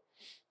also.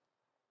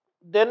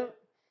 Then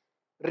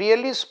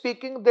really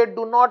speaking, they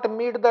do not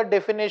meet the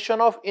definition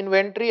of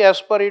inventory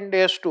as per Ind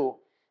AS 2,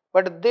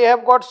 but they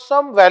have got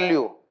some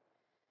value.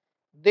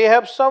 They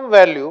have some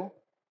value.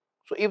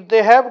 So if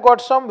they have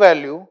got some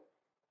value,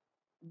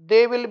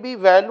 they will be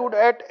valued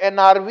at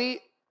NRV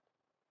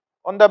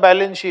on the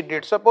balance sheet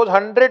date. Suppose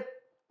 100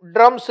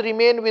 drums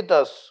remain with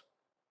us.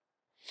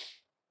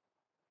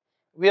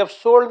 We have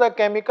sold the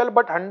chemical,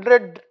 but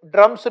 100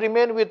 drums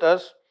remain with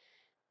us,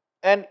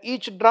 and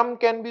each drum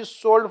can be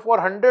sold for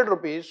 100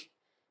 rupees.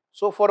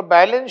 So for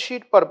balance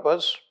sheet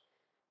purpose,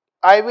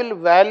 I will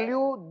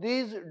value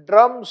these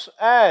drums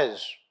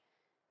as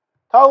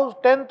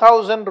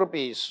 10,000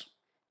 rupees.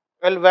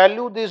 I will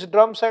value these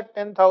drums at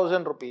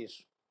 10,000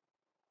 rupees.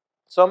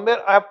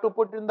 Somewhere I have to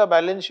put in the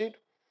balance sheet.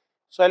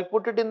 So I will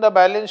put it in the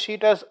balance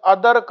sheet as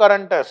other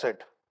current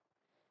asset,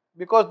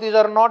 because these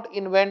are not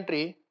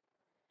inventory.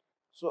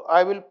 So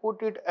I will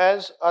put it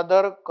as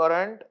other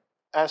current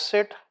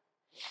asset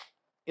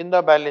in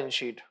the balance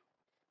sheet,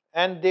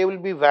 and they will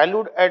be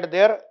valued at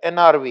their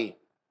NRV.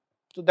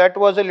 So that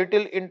was a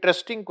little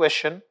interesting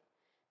question.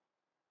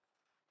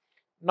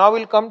 Now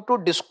we'll come to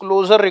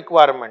disclosure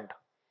requirement.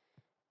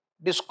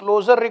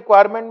 Disclosure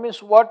requirement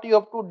means what you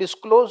have to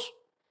disclose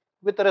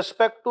with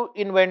respect to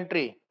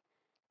inventory.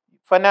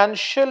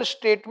 Financial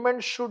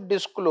statement should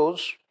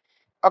disclose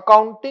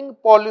accounting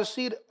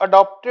policy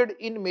adopted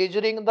in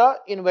measuring the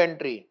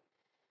inventory.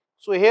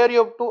 So here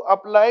you have to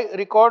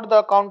record the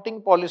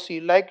accounting policy,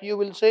 like you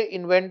will say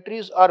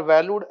inventories are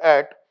valued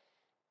at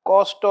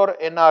cost or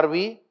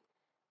NRV,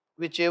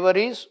 whichever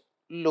is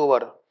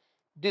lower.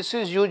 This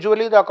is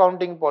usually the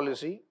accounting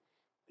policy.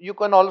 You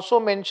can also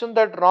mention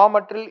that raw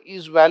material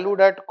is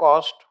valued at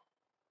cost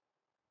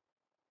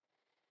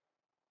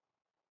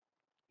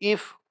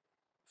if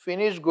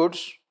finished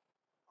goods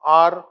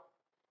are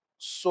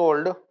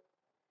sold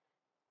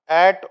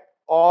at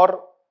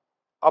or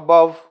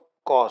above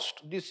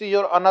cost. This is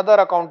your another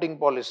accounting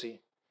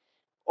policy.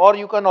 Or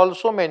you can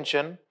also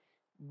mention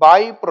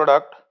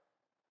byproduct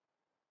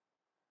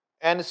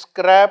and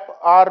scrap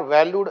are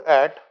valued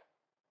at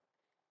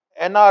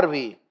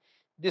NRV.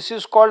 This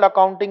is called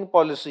accounting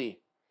policy.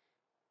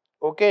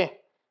 Okay.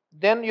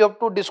 Then you have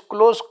to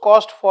disclose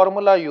cost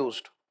formula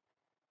used.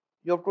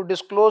 You have to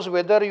disclose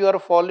whether you are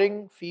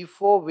following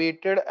FIFO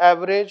weighted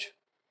average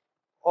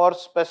or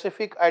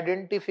specific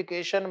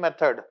identification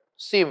method,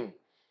 SIM.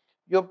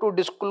 You have to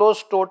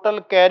disclose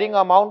total carrying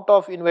amount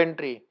of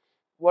inventory.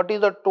 What is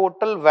the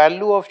total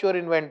value of your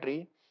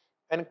inventory,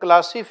 and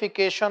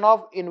classification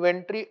of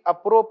inventory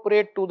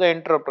appropriate to the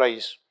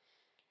enterprise.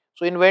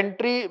 So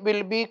inventory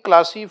will be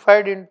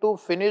classified into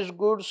finished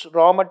goods,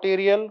 raw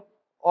material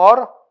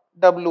or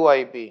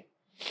WIP.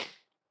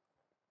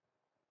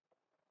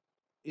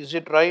 Is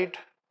it right?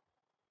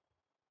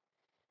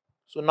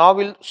 So now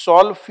we'll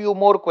solve few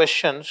more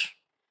questions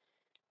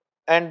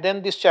and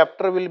then this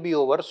chapter will be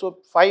over. So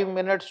 5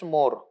 minutes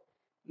more.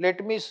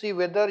 Let me see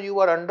whether you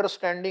are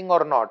understanding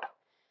or not.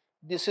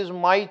 This is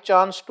my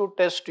chance to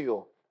test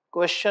you.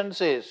 Question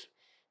says,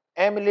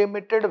 M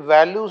Limited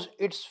values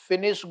its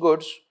finished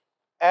goods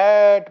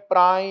at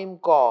prime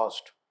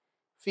cost,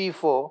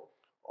 FIFO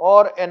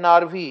or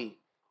NRV,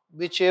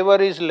 whichever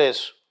is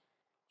less.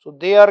 So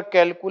they are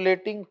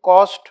calculating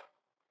cost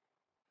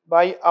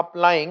by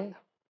applying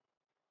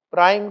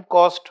prime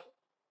cost.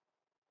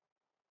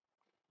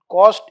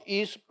 Cost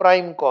is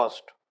prime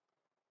cost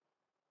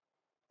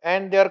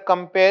and they are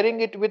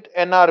comparing it with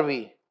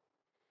NRV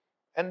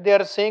and they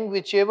are saying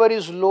whichever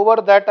is lower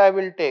that I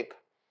will take.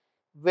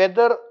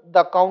 Whether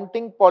the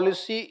accounting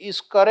policy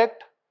is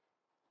correct,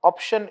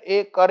 option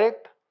A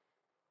correct,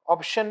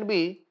 option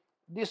B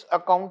this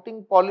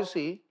accounting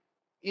policy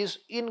is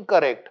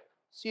incorrect.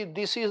 See,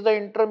 this is the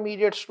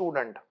intermediate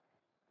student.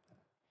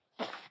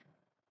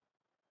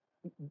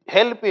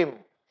 Help him,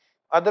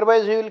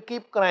 otherwise he will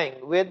keep crying.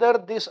 Whether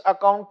this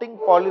accounting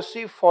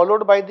policy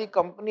followed by the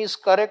company is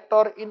correct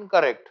or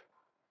incorrect.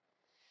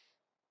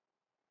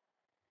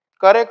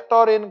 Correct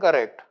or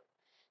incorrect?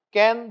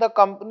 Can the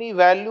company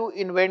value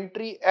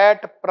inventory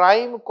at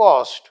prime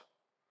cost?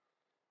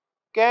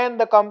 Can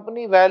the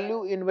company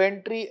value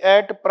inventory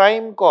at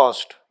prime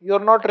cost? You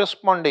are not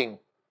responding.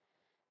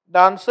 The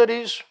answer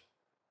is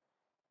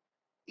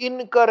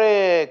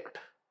incorrect.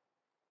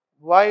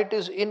 Why it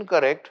is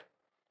incorrect?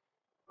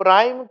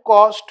 Prime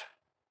cost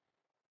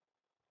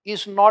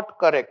is not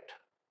correct.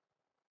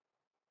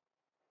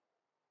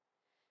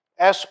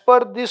 As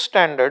per this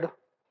standard,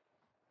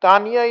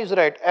 Tanya is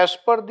right. As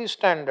per this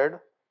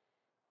standard,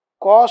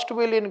 cost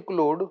will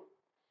include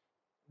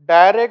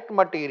direct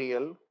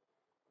material,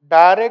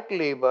 direct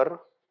labor,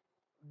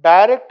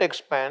 direct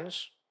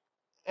expense,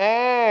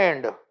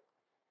 and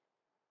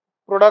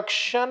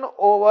production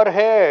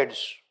overheads.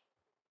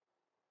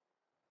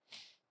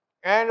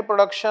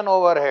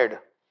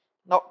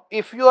 Now,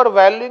 if you are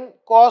valuing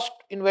cost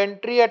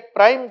inventory at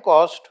prime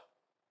cost,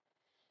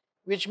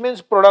 which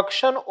means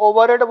production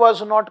overhead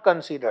was not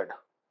considered.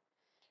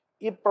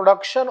 If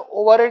production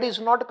overhead is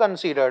not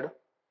considered,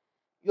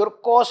 your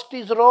cost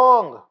is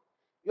wrong.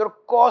 Your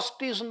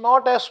cost is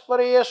not as per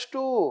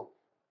AS-2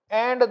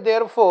 and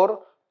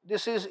therefore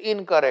this is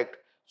incorrect.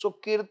 So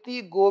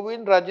Kirti,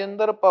 Govind,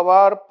 Rajendra,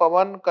 Pawar,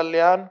 Pavan,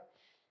 Kalyan,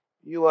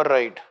 you are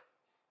right.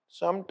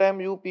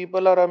 Sometimes you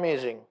people are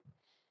amazing.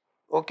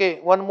 Okay,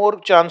 one more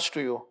chance to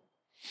you.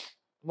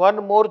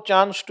 One more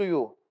chance to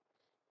you.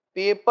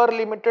 Paper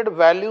Limited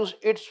values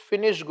its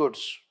finished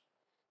goods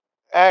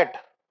at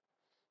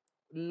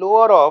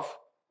lower of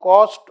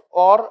cost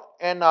or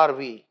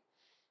NRV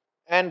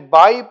and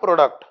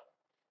byproduct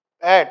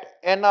at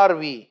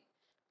NRV.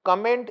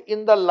 Comment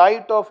in the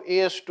light of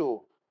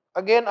AS-2.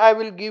 Again, I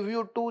will give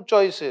you two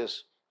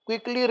choices.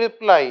 Quickly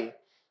reply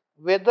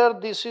whether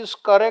this is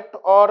correct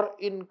or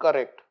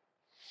incorrect.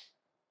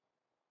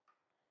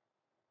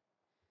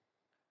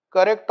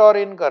 Correct or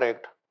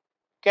incorrect?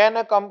 Can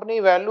a company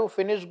value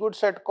finished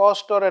goods at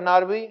cost or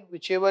NRV,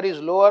 whichever is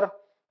lower,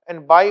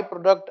 and buy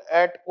product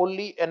at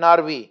only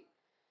NRV?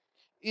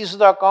 Is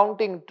the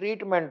accounting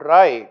treatment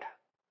right?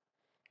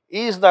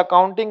 Is the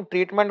accounting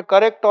treatment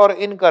correct or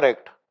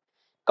incorrect?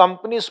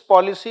 Company's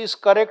policy is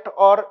correct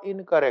or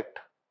incorrect?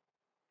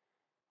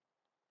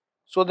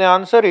 So the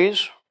answer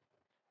is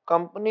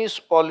company's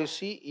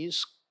policy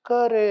is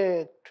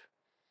correct.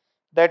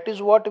 That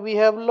is what we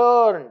have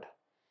learned.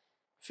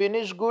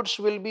 Finished goods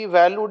will be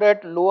valued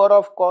at lower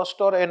of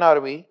cost or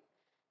NRV,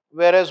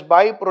 whereas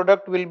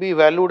byproduct will be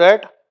valued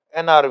at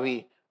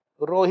NRV.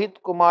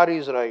 Rohit Kumar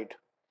is right.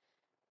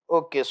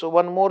 Okay, so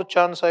one more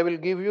chance I will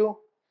give you.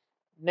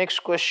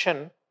 Next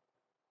question.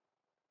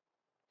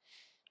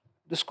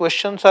 These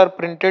questions are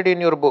printed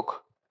in your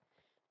book.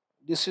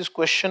 This is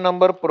question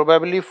number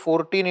probably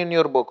 14 in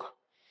your book.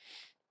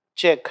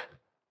 Check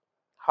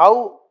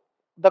how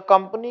the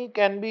company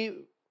can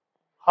be,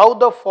 how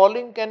the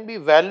following can be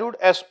valued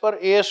as per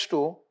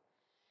AS-2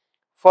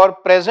 for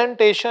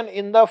presentation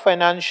in the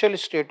financial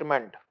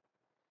statement.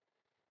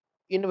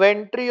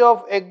 Inventory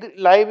of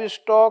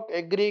livestock,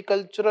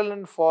 agricultural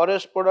and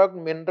forest product,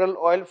 mineral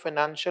oil,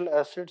 financial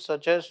assets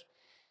such as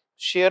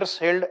shares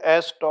held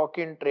as stock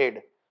in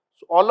trade.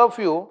 So all of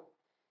you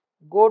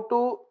go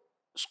to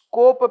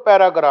scope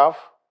paragraph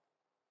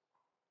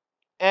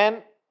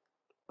and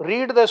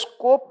read the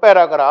scope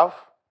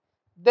paragraph,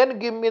 then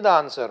give me the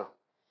answer.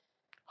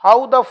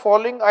 How the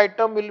following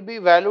item will be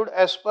valued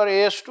as per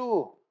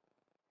AS-2?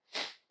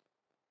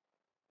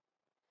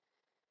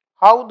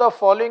 How the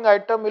following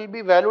item will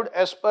be valued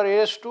as per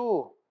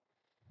AS-2?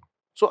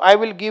 So I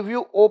will give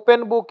you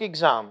open book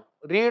exam.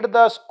 Read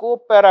the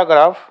scope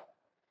paragraph.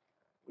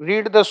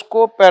 Read the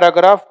scope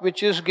paragraph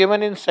which is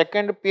given in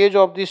second page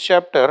of this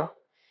chapter.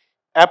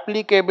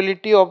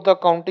 Applicability of the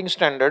accounting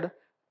standard,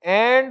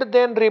 and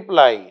then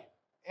reply.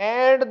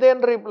 And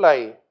then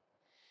reply.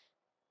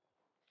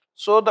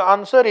 So the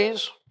answer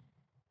is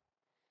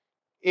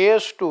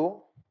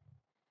AS-2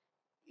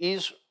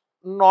 is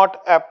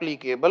not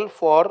applicable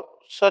for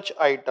such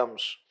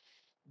items.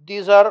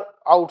 These are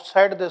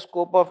outside the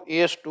scope of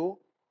AS-2,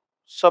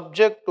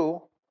 subject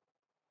to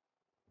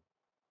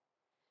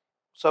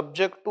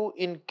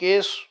in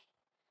case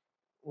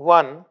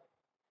 1,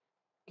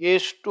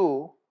 case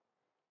 2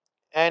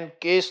 and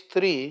case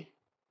 3.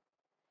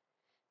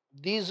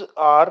 These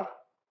are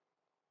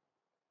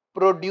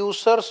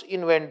producers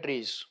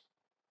inventories.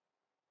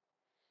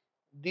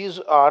 These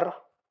are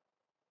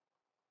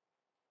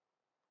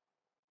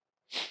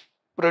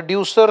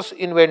producers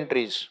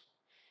inventories.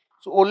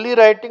 So only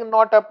writing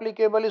not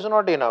applicable is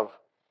not enough.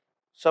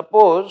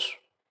 Suppose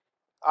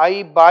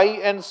I buy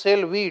and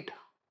sell wheat,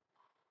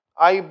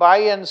 I buy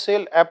and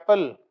sell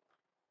apple,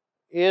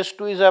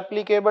 AS-2 is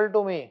applicable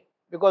to me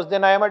because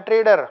then I am a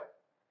trader.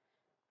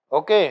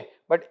 Okay,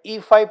 but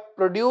if I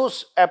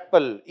produce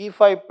apple,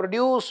 if I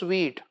produce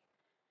wheat,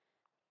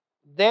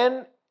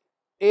 then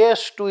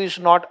AS-2 is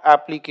not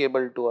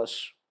applicable to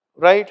us,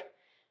 right?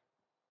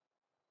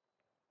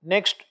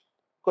 Next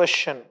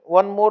question,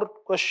 one more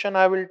question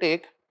I will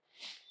take,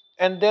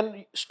 and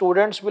then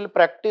students will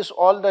practice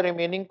all the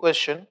remaining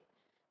question.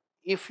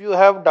 If you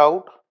have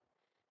doubt,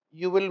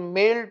 you will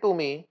mail to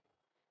me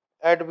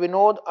at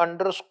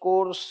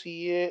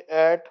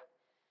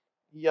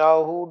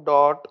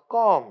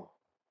vinod_ca@yahoo.com.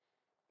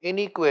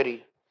 Any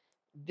query.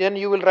 Then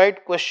you will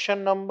write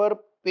question number,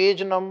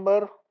 page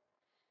number,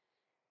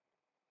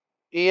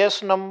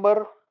 AS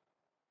number,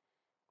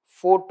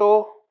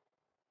 photo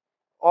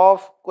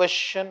of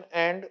question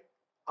and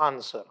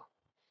answer.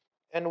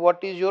 And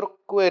what is your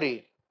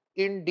query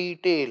in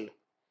detail.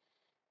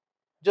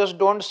 Just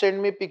don't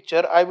send me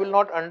picture. I will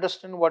not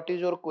understand what is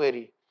your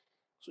query.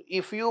 So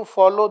if you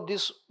follow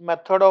this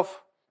method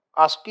of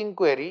asking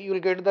query, you will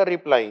get the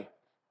reply.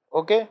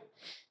 Okay.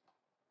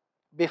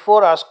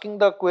 Before asking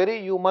the query,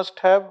 you must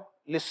have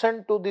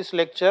listened to this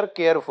lecture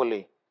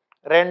carefully.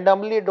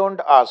 Randomly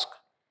don't ask.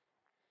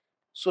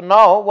 So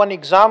now one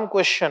exam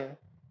question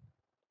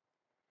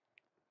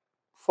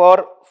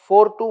for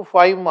 4 to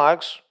 5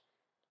 marks,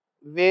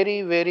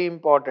 very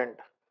important.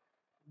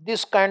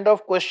 This kind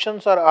of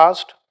questions are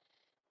asked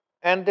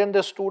and then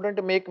the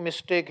student make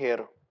mistake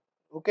here.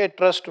 Okay,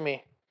 trust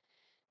me.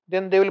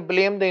 Then they will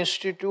blame the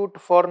institute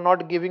for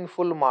not giving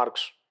full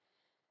marks.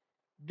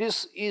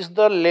 This is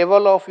the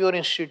level of your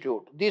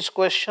institute. This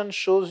question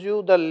shows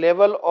you the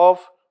level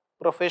of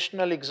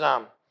professional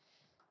exam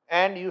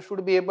and you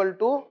should be able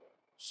to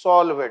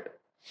solve it.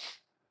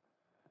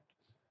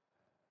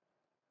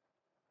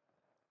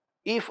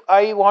 If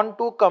I want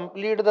to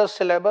complete the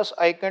syllabus,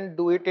 I can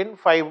do it in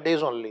 5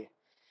 days only.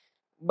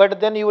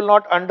 But then you will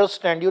not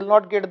understand, you will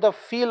not get the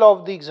feel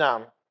of the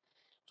exam.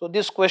 So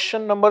this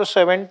question number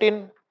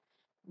 17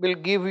 will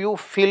give you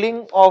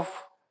feeling of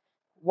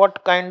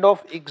what kind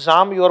of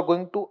exam you are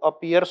going to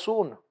appear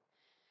soon.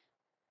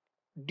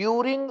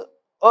 During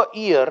a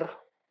year,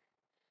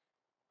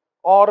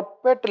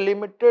 Orpet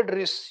Limited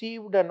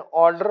received an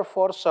order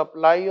for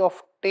supply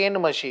of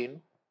 10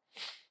 machine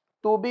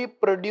to be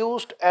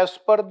produced as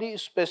per the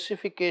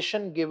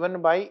specification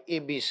given by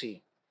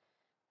ABC.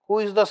 Who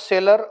is the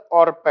seller?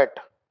 Orpet.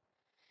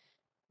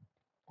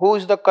 Who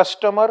is the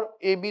customer?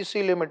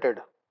 ABC Limited.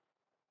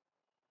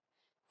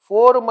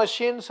 4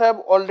 machines have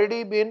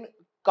already been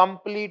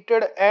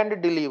completed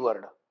and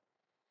delivered.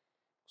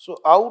 So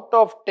out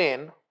of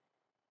 10,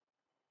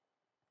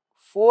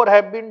 4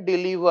 have been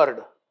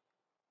delivered.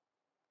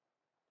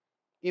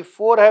 If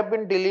 4 have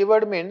been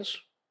delivered means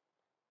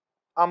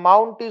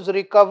amount is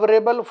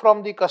recoverable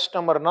from the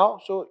customer now,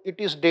 so it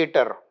is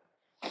debtor.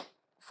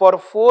 For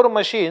four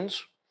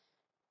machines,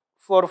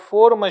 for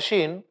four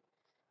machine,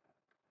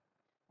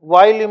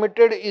 Y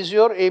limited is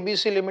your,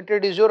 ABC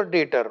limited is your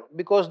debtor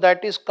because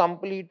that is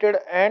completed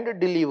and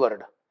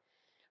delivered.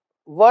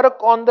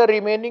 Work on the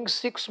remaining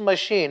 6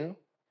 machine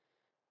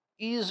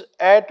is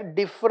at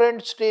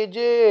different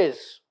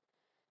stages.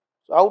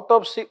 So out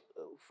of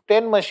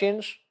 10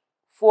 machines,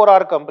 4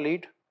 are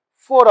complete,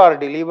 4 are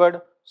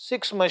delivered,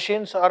 6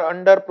 machines are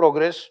under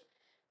progress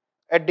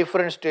at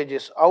different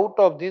stages. Out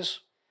of this,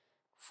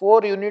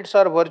 4 units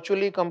are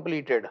virtually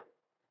completed.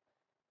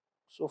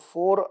 So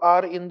 4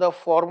 are in the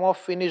form of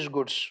finished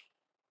goods.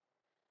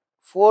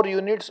 4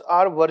 units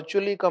are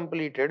virtually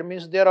completed,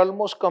 means they are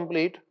almost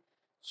complete.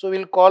 So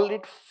we'll call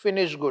it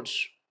finished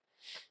goods.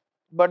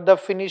 But the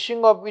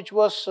finishing of which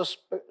was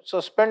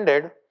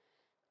suspended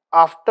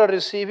after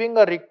receiving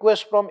a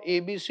request from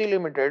ABC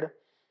Limited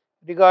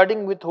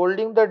regarding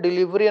withholding the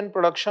delivery and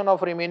production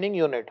of remaining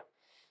unit.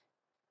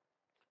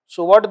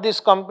 So what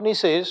this company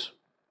says,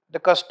 the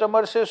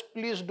customer says,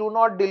 please do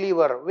not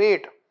deliver,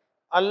 wait,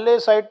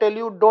 unless I tell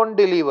you don't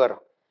deliver.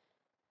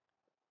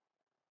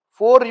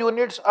 4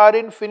 units are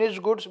in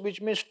finished goods,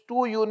 which means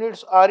 2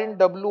 units are in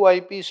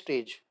WIP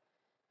stage.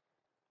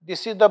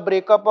 This is the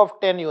breakup of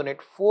 10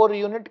 unit. 4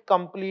 unit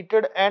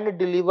completed and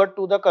delivered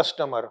to the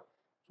customer.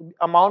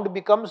 Amount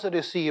becomes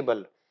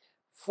receivable.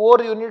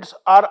 4 units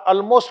are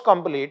almost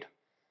complete,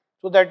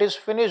 so that is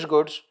finished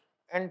goods,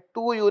 and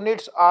 2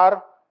 units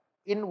are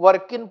in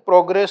work in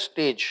progress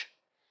stage.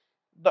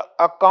 The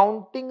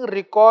accounting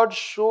records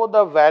show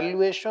the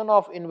valuation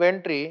of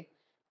inventory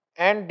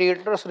and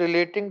debtors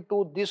relating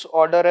to this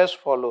order as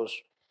follows.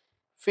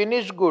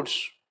 Finished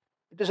goods.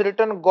 It is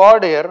written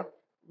God here,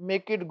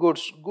 make it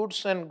goods.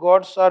 Goods and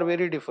gods are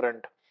very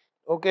different.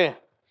 Okay.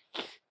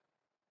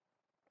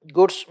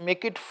 Goods,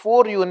 make it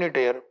 4 unit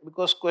here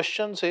because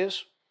question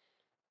says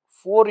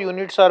 4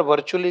 units are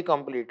virtually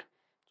complete.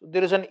 So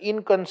there is an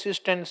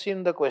inconsistency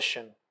in the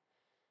question.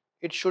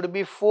 It should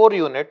be 4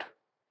 unit.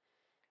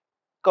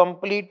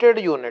 Completed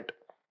unit.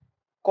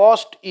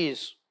 Cost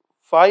is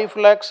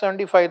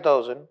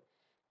 5,75,000.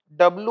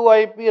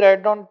 WIP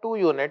write down 2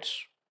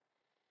 units.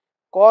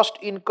 Cost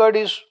incurred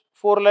is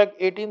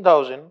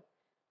 4,18,000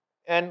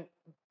 and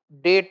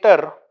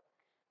debtor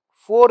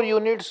 4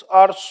 units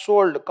are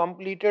sold,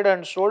 completed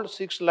and sold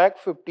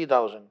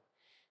 6,50,000.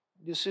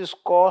 This is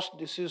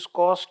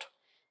cost,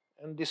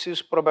 and this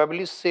is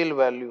probably sale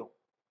value.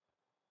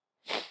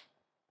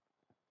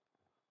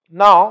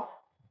 Now,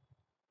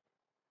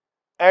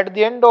 at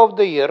the end of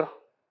the year,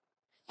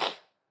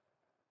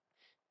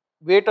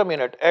 wait a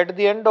minute, at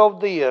the end of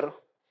the year,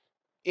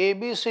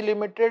 ABC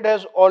Limited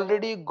has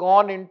already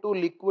gone into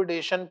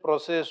liquidation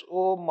process.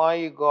 Oh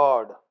my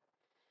God.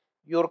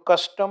 Your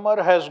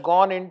customer has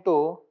gone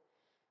into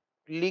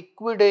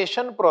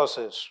liquidation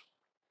process.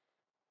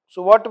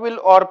 So what will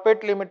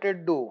Orpet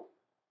Limited do?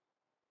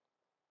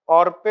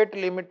 Orpet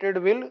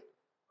Limited will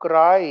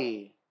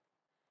cry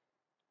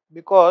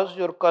because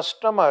your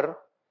customer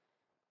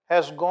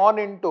has gone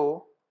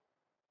into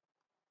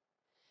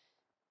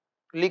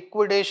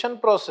liquidation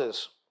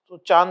process. So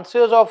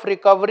chances of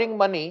recovering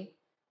money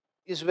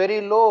is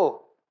very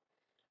low.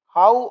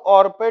 How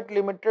Orpet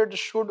Limited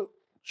should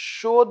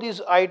show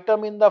this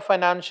item in the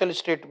financial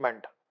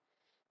statement?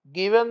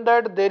 Given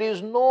that there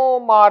is no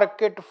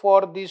market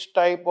for this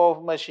type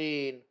of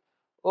machine.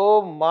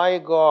 Oh my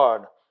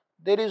God,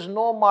 there is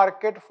no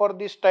market for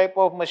this type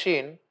of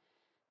machine.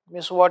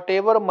 Means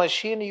whatever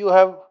machine you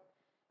have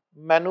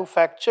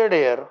manufactured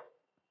here,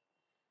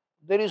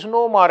 there is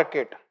no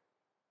market.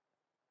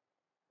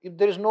 If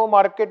there is no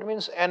market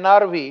means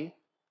NRV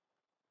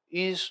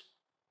is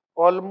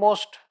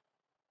almost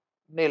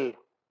nil.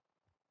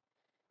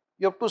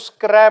 You have to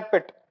scrap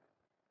it.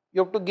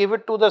 You have to give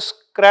it to the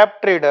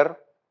scrap trader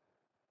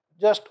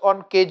just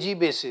on kg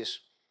basis.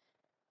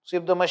 So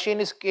if the machine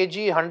is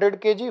kg,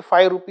 100 kg,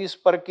 5 rupees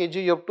per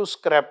kg, you have to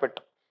scrap it.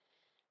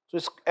 So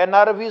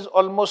NRV is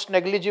almost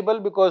negligible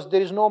because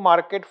there is no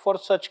market for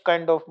such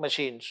kind of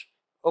machines.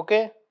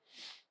 Okay.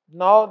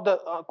 Now the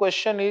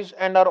question is,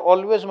 and are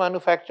always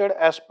manufactured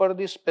as per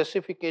the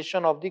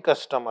specification of the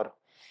customer.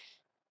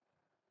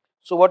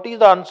 So what is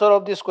the answer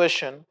of this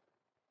question?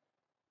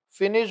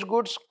 Finished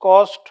goods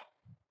cost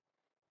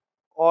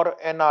or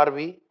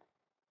NRV,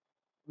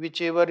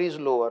 whichever is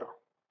lower.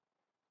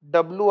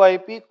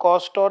 WIP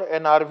cost or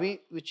NRV,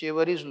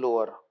 whichever is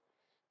lower.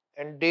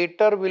 And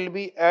debtor will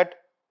be at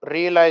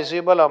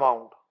realizable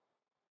amount.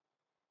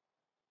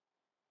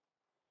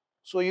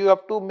 So you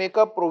have to make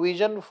a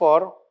provision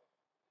for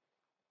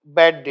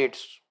bad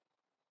debts.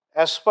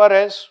 As far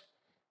as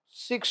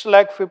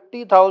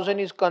 6,50,000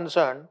 is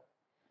concerned,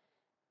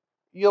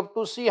 you have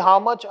to see how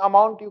much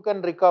amount you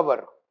can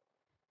recover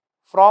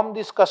from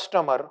this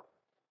customer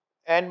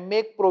and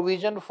make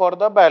provision for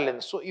the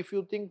balance. So if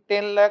you think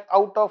 10 lakh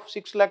out of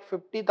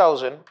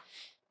 6,50,000,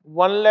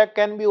 1 lakh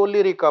can be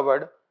only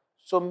recovered.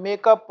 So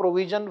make a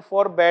provision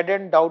for bad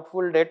and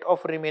doubtful debt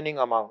of remaining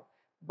amount.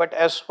 But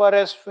as far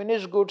as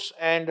finished goods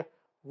and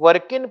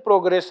work in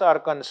progress are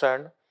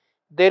concerned,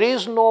 there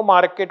is no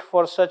market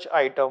for such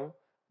item.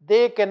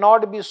 They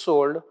cannot be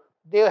sold.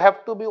 They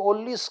have to be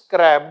only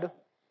scrapped.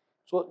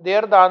 So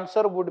there the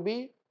answer would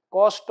be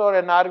cost or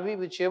NRV,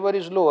 whichever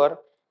is lower,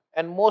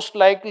 and most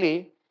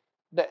likely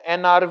the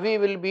NRV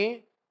will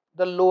be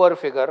the lower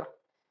figure.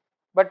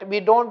 But we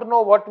don't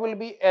know what will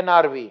be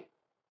NRV.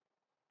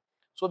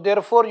 So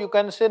therefore you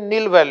can say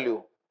nil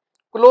value,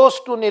 close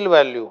to nil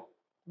value.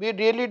 We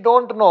really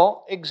don't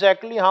know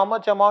exactly how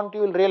much amount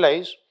you will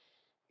realize.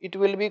 It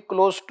will be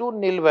close to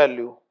nil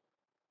value.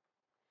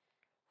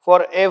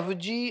 For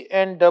FG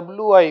and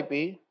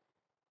WIP,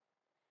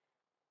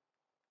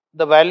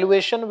 the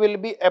valuation will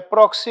be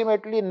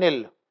approximately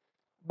nil.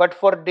 But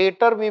for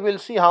debtor, we will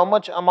see how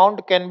much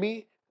amount can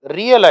be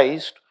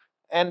realized,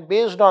 and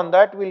based on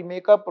that, we'll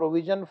make a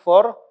provision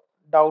for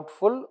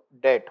doubtful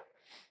debt.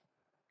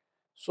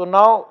 So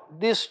now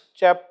this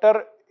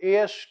chapter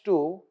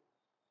AS-2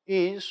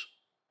 is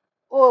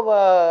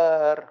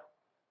over.